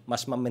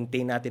mas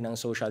ma-maintain natin ang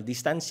social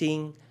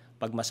distancing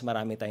pag mas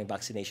marami tayong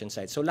vaccination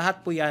sites. So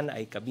lahat po yan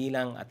ay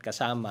kabilang at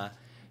kasama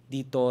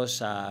dito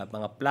sa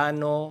mga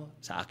plano,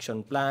 sa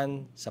action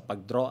plan, sa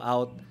pag-draw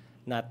out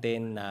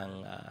natin ng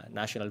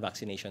national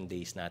vaccination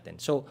days natin.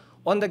 So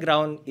on the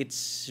ground,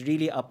 it's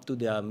really up to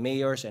the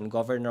mayors and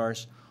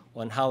governors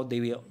on how they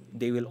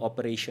will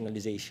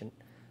operationalization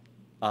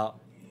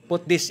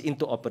put this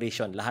into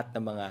operation, lahat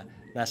ng mga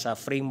nasa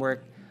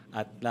framework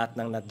at lahat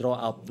ng na-draw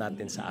out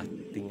natin sa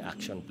ating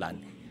action plan.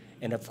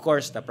 And of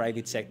course, the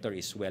private sector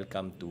is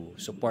welcome to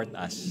support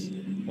us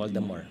all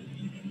the more.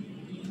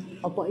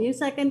 Opo, yung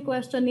second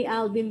question ni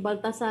Alvin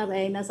Baltasar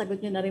ay nasagot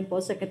niyo na rin po,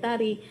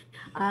 Secretary.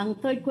 Ang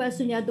third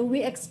question niya, do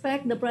we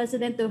expect the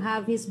President to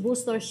have his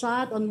booster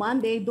shot on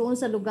Monday doon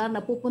sa lugar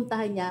na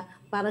pupuntahan niya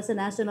para sa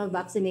National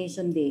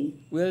Vaccination Day?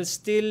 We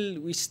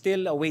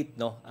still await,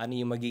 no, ano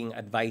yung maging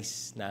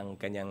advice ng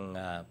kanyang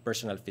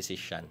personal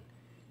physician.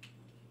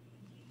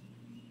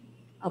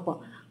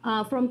 Opo.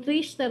 From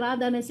Trish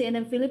Terada ng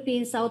CNN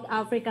Philippines, South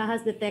Africa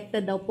has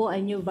detected daw po a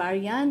new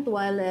variant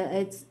while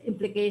its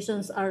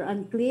implications are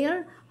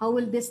unclear. How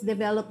will this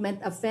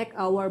development affect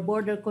our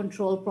border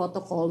control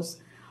protocols?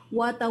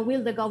 What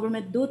will the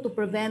government do to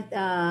prevent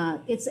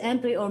its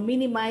entry or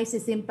minimize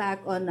its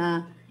impact on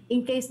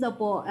in case na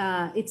po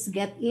it's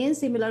get in?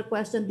 Similar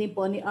question din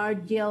po ni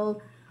Argel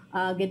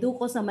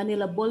Geduco sa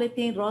Manila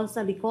Bulletin,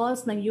 Rosa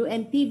Licos ng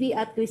UNTV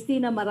at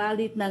Christina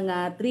Maralit ng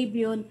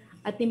Tribune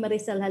at ni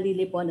Maricel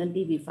Halili po ng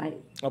TV5.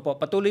 Opo,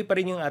 patuloy pa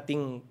rin yung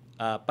ating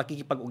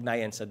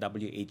pakikipag-ugnayan sa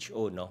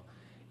WHO, no?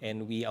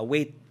 And we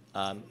await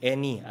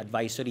any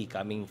advisory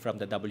coming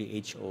from the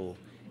WHO,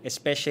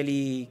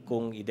 especially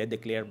kung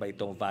i-declare ba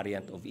itong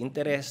variant of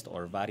interest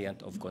or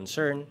variant of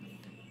concern.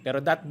 Pero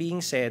that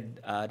being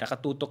said,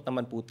 nakatutok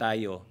naman po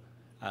tayo,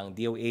 ang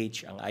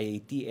DOH, ang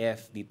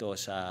IATF dito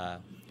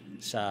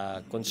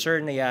sa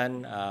concern na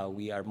yan.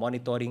 We are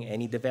monitoring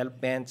any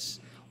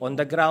developments. On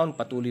the ground,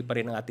 patuloy pa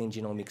rin ang ating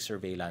genomic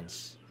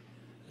surveillance.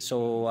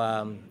 So,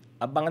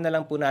 abangan na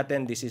lang po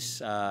natin. This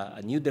is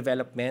a new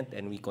development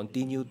and we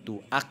continue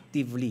to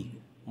actively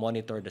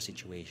monitor the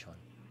situation.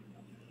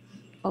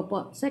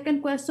 Opo.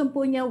 Second question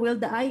po niya, will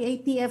the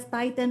IATF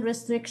tighten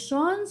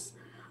restrictions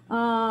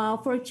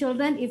for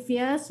children? If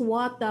yes,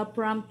 what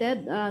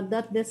prompted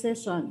that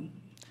decision?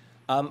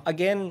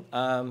 Again,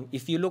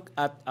 if you look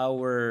at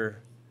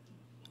our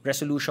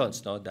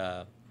resolutions, no,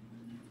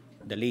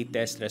 the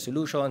latest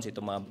resolutions,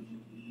 itong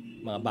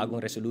mga bagong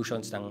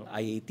resolutions ng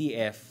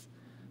IATF,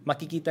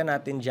 makikita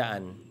natin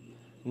diyan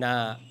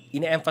na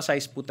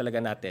ine-emphasize po talaga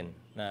natin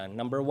na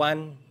number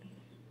one,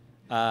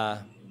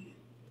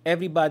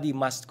 everybody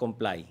must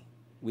comply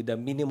with the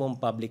minimum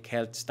public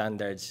health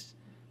standards,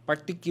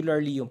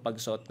 particularly yung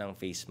pagsuot ng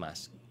face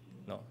mask.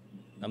 No?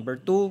 Number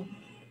two,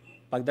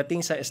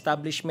 pagdating sa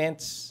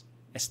establishments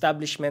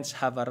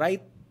have a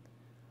right,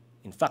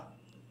 in fact,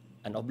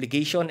 an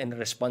obligation and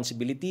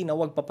responsibility na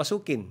huwag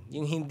papasukin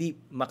yung hindi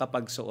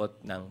makapagsuot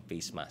ng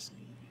face mask.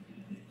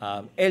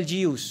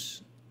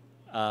 LGUs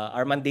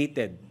are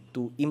mandated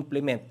to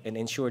implement and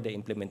ensure the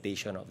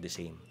implementation of the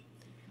same.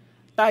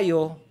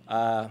 Tayo,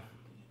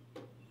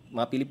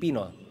 mga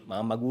Pilipino,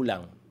 mga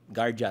magulang,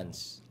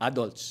 guardians,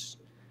 adults,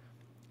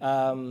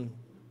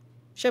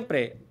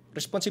 syempre,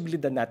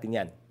 responsibilidad natin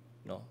yan,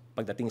 no?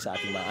 Pagdating sa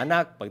ating mga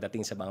anak,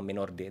 pagdating sa mga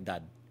menor de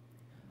edad.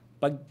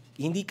 Pag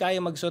hindi kaya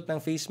magsuot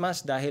ng face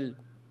mask dahil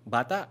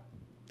bata,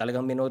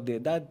 talagang menor de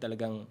edad,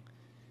 talagang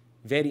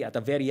at a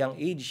very young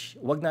age,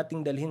 huwag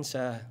nating dalhin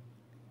sa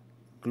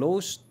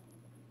closed,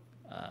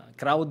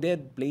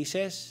 crowded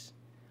places.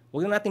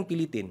 Huwag nating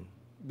pilitin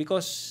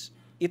because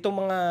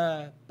itong mga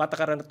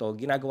patakaran na to,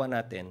 ginagawa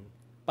natin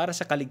para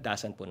sa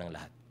kaligtasan po ng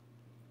lahat.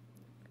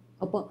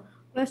 Opo.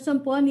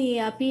 Question po ni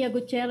Pia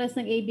Gutierrez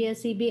ng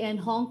ABS-CBN and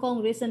Hong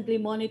Kong recently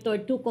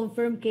monitored 2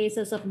 confirmed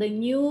cases of the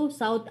new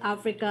South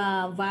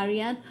Africa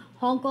variant.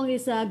 Hong Kong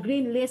is a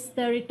green list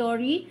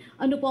territory.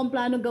 Ano po ang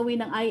plano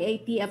gawin ng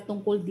IATF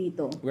tungkol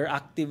dito? We're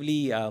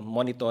actively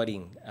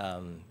monitoring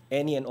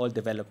any and all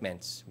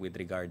developments with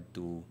regard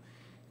to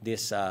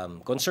this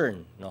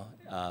concern, no?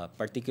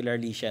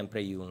 Particularly,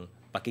 syempre, yung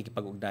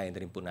pakikipag-ugnayan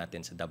rin po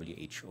natin sa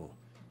WHO.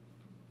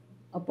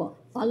 Opo.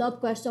 Follow-up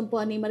question po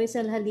ni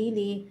Maricel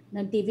Halili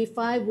ng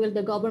TV5. Will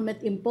the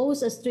government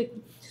impose a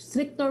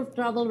stricter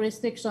travel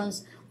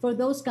restrictions for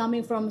those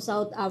coming from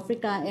South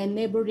Africa and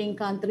neighboring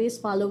countries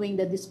following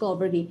the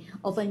discovery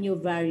of a new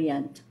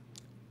variant?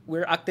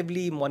 We're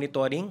actively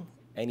monitoring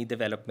any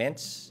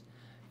developments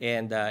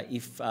and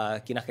if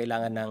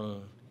kinakailangan ng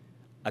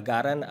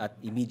agaran at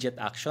immediate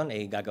action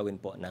ay gagawin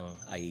po ng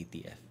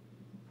IATF.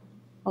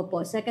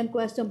 Opo. Second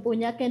question po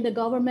niya, can the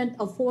government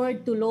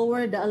afford to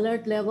lower the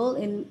alert level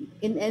in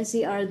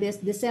NCR this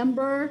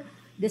December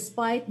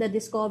despite the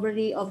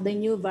discovery of the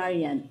new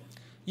variant?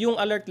 Yung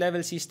alert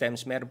level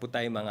systems, meron po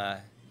tayong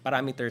mga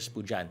parameters po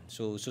dyan.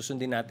 So,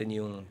 susundin natin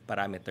yung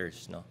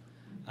parameters, no?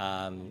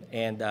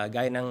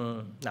 Gaya ng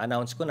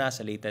na-announce ko na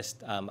sa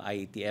latest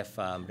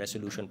IATF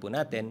resolution po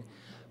natin,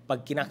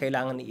 pag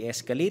kinakailangan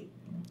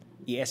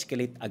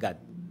i-escalate agad,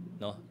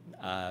 no?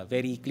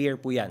 Very clear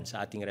po yan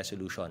sa ating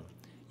resolution.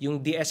 Yung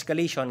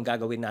de-escalation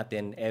gagawin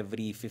natin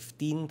every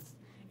 15th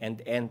and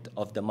end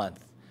of the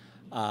month.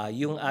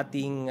 Yung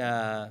ating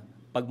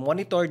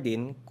pag-monitor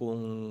din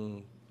kung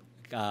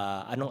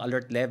anong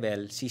alert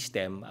level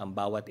system ang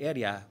bawat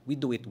area, we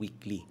do it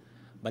weekly.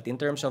 But in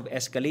terms of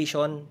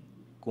escalation,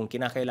 kung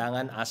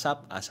kinakailangan,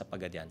 asap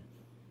agad yan.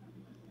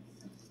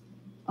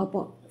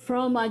 Opo.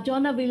 From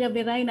Jonah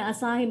Villaviray na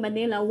Asahi,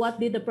 Manila, what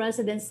did the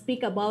President speak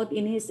about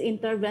in his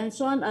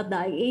intervention at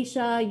the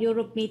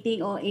Asia-Europe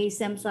meeting o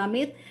ASEM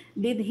Summit?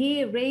 Did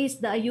he raise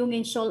the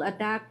Ayungin Shoal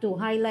attack to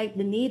highlight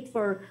the need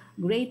for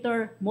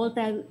greater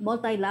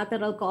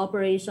multilateral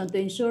cooperation to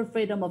ensure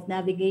freedom of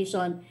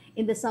navigation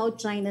in the South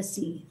China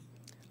Sea?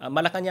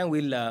 Malacañang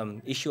will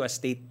issue a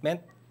statement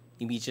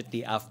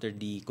immediately after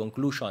the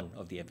conclusion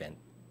of the event.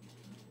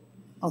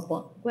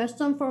 Opo.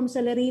 Question from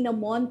Celerina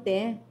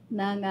Monte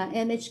ng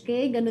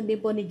NHK, ganun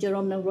din po ni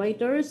Jerome ng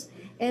Reuters.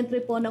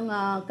 Entry po ng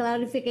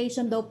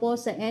clarification daw po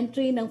sa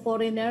entry ng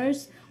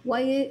foreigners.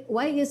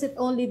 Why is it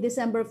only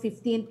December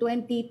 15,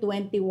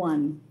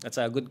 2021? That's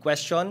a good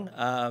question.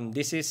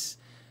 This is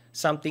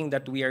something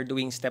that we are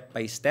doing step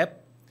by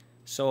step.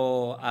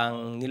 So,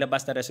 ang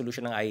nilabas na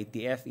resolution ng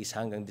IATF is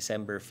hanggang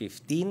December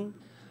 15.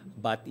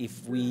 But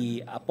if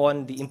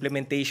upon the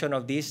implementation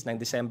of this ng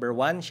December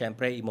 1,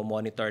 syempre,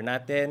 imo-monitor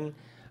natin.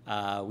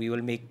 We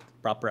will make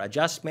proper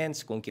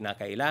adjustments kung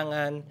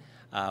kinakailangan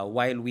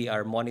while we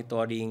are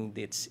monitoring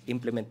its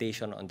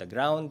implementation on the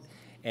ground.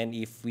 And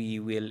if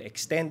we will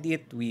extend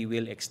it, we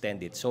will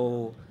extend it.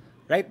 So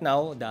right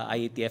now, the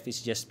IATF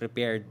is just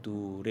prepared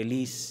to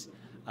release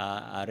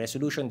a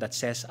resolution that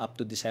says up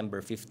to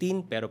December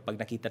 15. Pero pag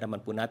nakita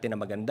naman po natin na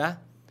maganda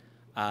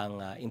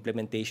ang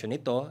implementation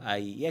nito,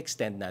 ay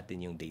i-extend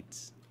natin yung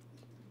dates.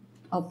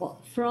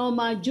 Opo. From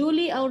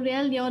Julie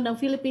Aurelio ng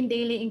Philippine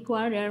Daily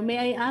Inquirer,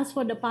 may I ask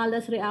for the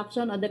palace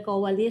reaction on the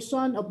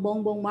coalition of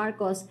Bongbong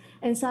Marcos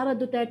and Sara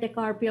Duterte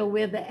Carpio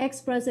with the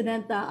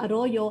ex-President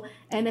Arroyo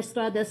and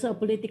Estrada's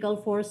political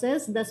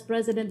forces? Does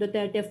President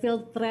Duterte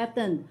feel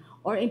threatened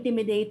or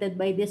intimidated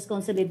by this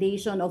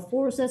consolidation of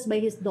forces by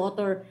his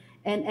daughter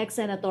and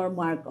ex-Senator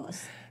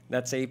Marcos?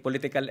 That's a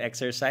political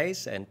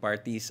exercise and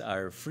parties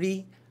are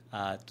free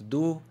to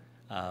do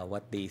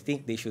what they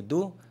think they should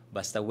do,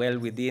 basta well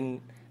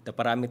within the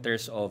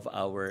parameters of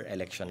our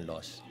election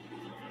laws.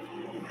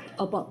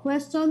 Opo.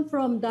 Question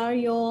from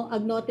Dario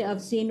Agnote of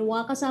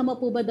Sinwa. Kasama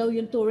po ba daw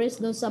yung tourists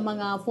dun sa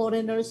mga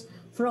foreigners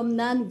from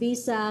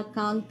non-visa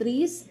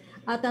countries?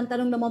 At ang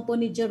tanong naman po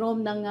ni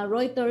Jerome ng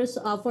Reuters,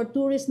 for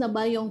tourists na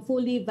ba yung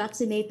fully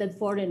vaccinated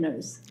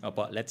foreigners?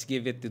 Opo, let's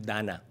give it to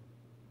Dana.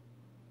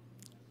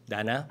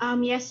 Dana?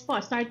 Yes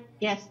po,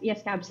 yes,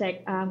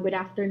 Cabsec. Good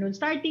afternoon.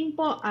 Starting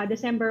po,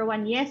 December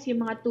 1, yes,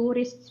 yung mga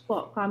tourists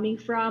po coming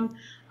from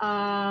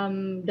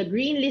the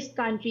green list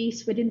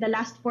countries within the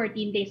last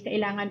 14 days,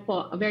 kailangan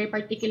po, very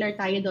particular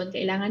tayo doon,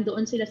 kailangan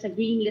doon sila sa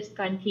green list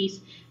countries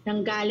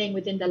nang galing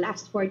within the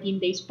last 14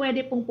 days,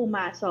 pwede pong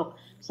pumasok.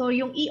 So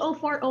yung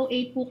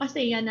EO408 po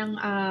kasi yan ang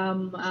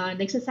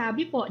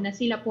nagsasabi po na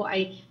sila po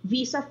ay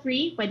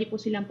visa-free, pwede po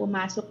silang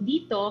pumasok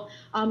dito.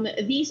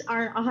 These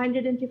are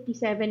 157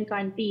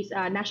 countries,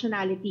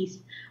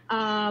 nationalities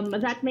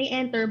that may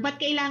enter, but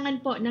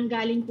kailangan po nang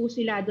galing po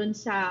sila doon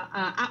sa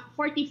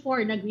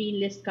 44 na green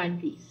list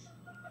countries.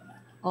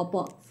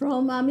 Opo.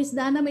 From Ms.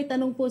 Dana, may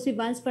tanong po si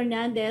Vance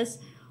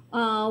Fernandez.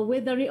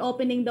 With the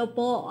reopening daw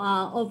po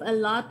of a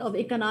lot of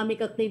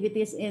economic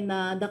activities in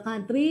the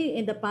country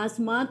in the past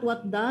month,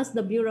 what does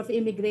the Bureau of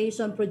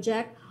Immigration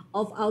project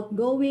of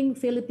outgoing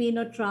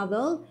Filipino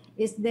travel?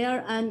 Is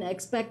there an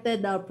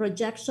expected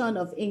projection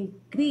of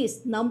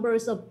increased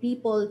numbers of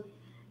people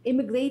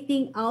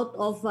immigrating out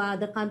of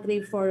the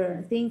country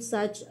for things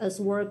such as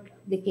work,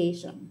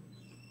 vacation?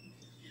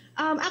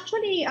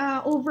 Actually,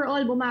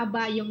 overall,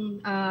 bumaba yung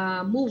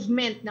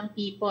movement ng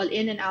people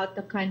in and out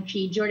the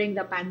country during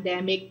the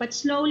pandemic. But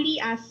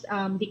slowly, as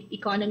the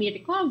economy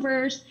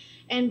recovers,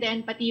 and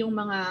then pati yung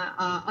mga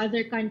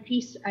other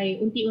countries ay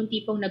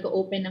unti-unti pong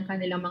nag-open ng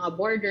kanilang mga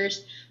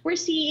borders, we're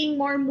seeing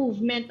more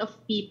movement of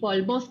people,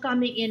 both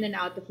coming in and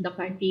out of the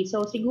country.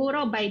 So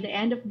siguro by the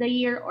end of the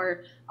year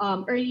or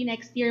early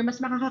next year,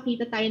 mas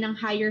makakakita tayo ng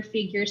higher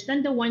figures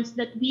than the ones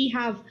that we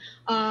have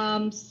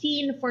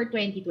seen for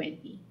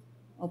 2020.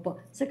 Opo.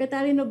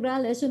 Secretary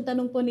Nograles, yung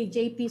tanong po ni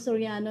JP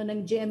Soriano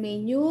ng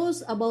GMA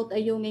News about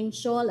Ayungin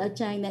Shoal at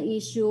China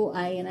issue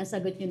ay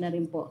nasagot niyo na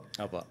rin po.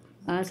 Opo.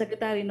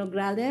 Secretary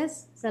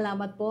Nograles,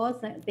 salamat po.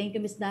 Thank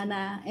you, Ms.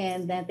 Dana,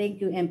 and thank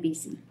you,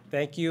 MPC.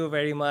 Thank you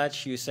very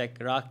much, Yusek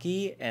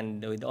Rocky,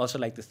 and we'd also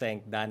like to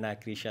thank Dana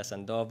Crisha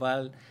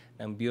Sandoval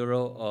ng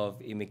Bureau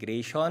of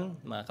Immigration.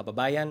 Mga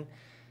kababayan,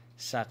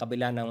 sa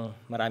kabila ng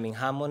maraming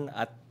hamon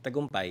at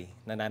tagumpay,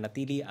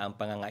 nananatili ang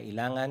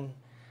pangangailangan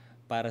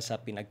para sa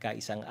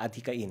pinagkaisang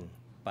adhikain,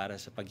 para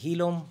sa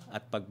paghilom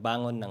at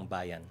pagbangon ng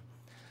bayan.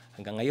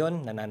 Hanggang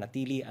ngayon,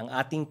 nananatili ang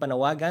ating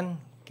panawagan,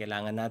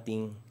 kailangan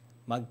nating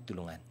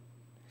magtulungan.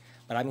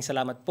 Maraming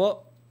salamat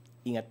po,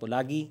 ingat po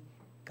lagi,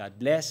 God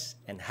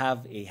bless, and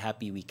have a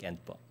happy weekend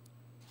po.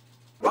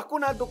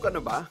 Bakunado ka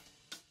na ba?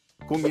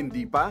 Kung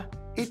hindi pa,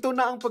 ito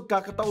na ang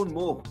pagkakataon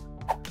mo.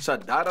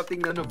 Sa darating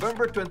na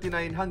November 29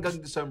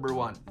 hanggang December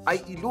 1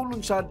 ay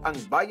ilulunsad ang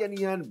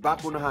Bayanihan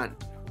Bakunahan.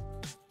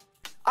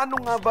 Ano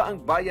nga ba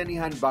ang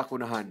Bayanihan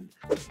Bakunahan?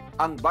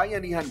 Ang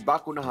Bayanihan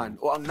Bakunahan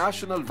o ang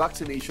National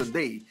Vaccination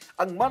Day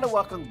ang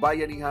malawakang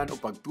bayanihan o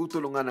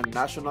pagtutulungan ng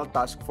National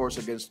Task Force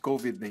Against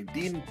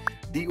COVID-19,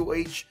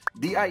 DOH,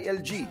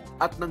 DILG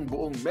at ng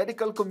buong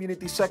medical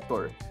community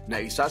sector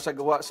na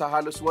isasagawa sa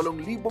halos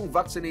 8,000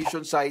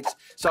 vaccination sites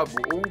sa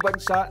buong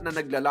bansa na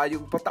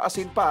naglalayong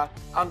pataasin pa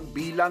ang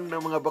bilang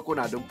ng mga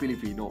bakunadong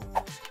Pilipino.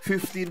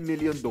 15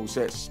 million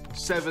doses,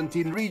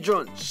 17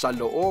 regions sa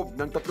loob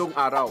ng 3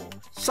 araw.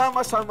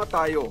 Sama-sama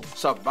tayo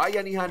sa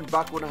Bayanihan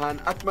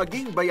Bakunahan at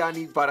maging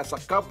bayani para sa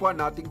kapwa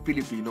nating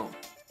Pilipino.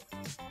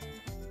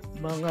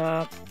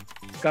 Mga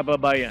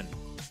kababayan,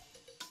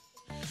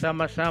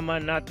 sama-sama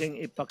nating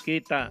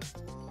ipakita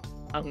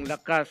ang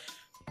lakas,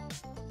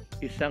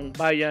 isang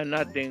bayan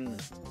nating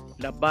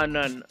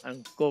labanan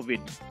ang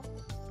COVID.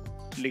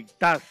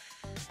 Ligtas,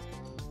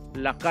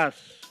 lakas,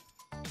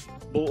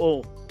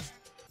 buo,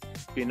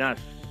 Pinas.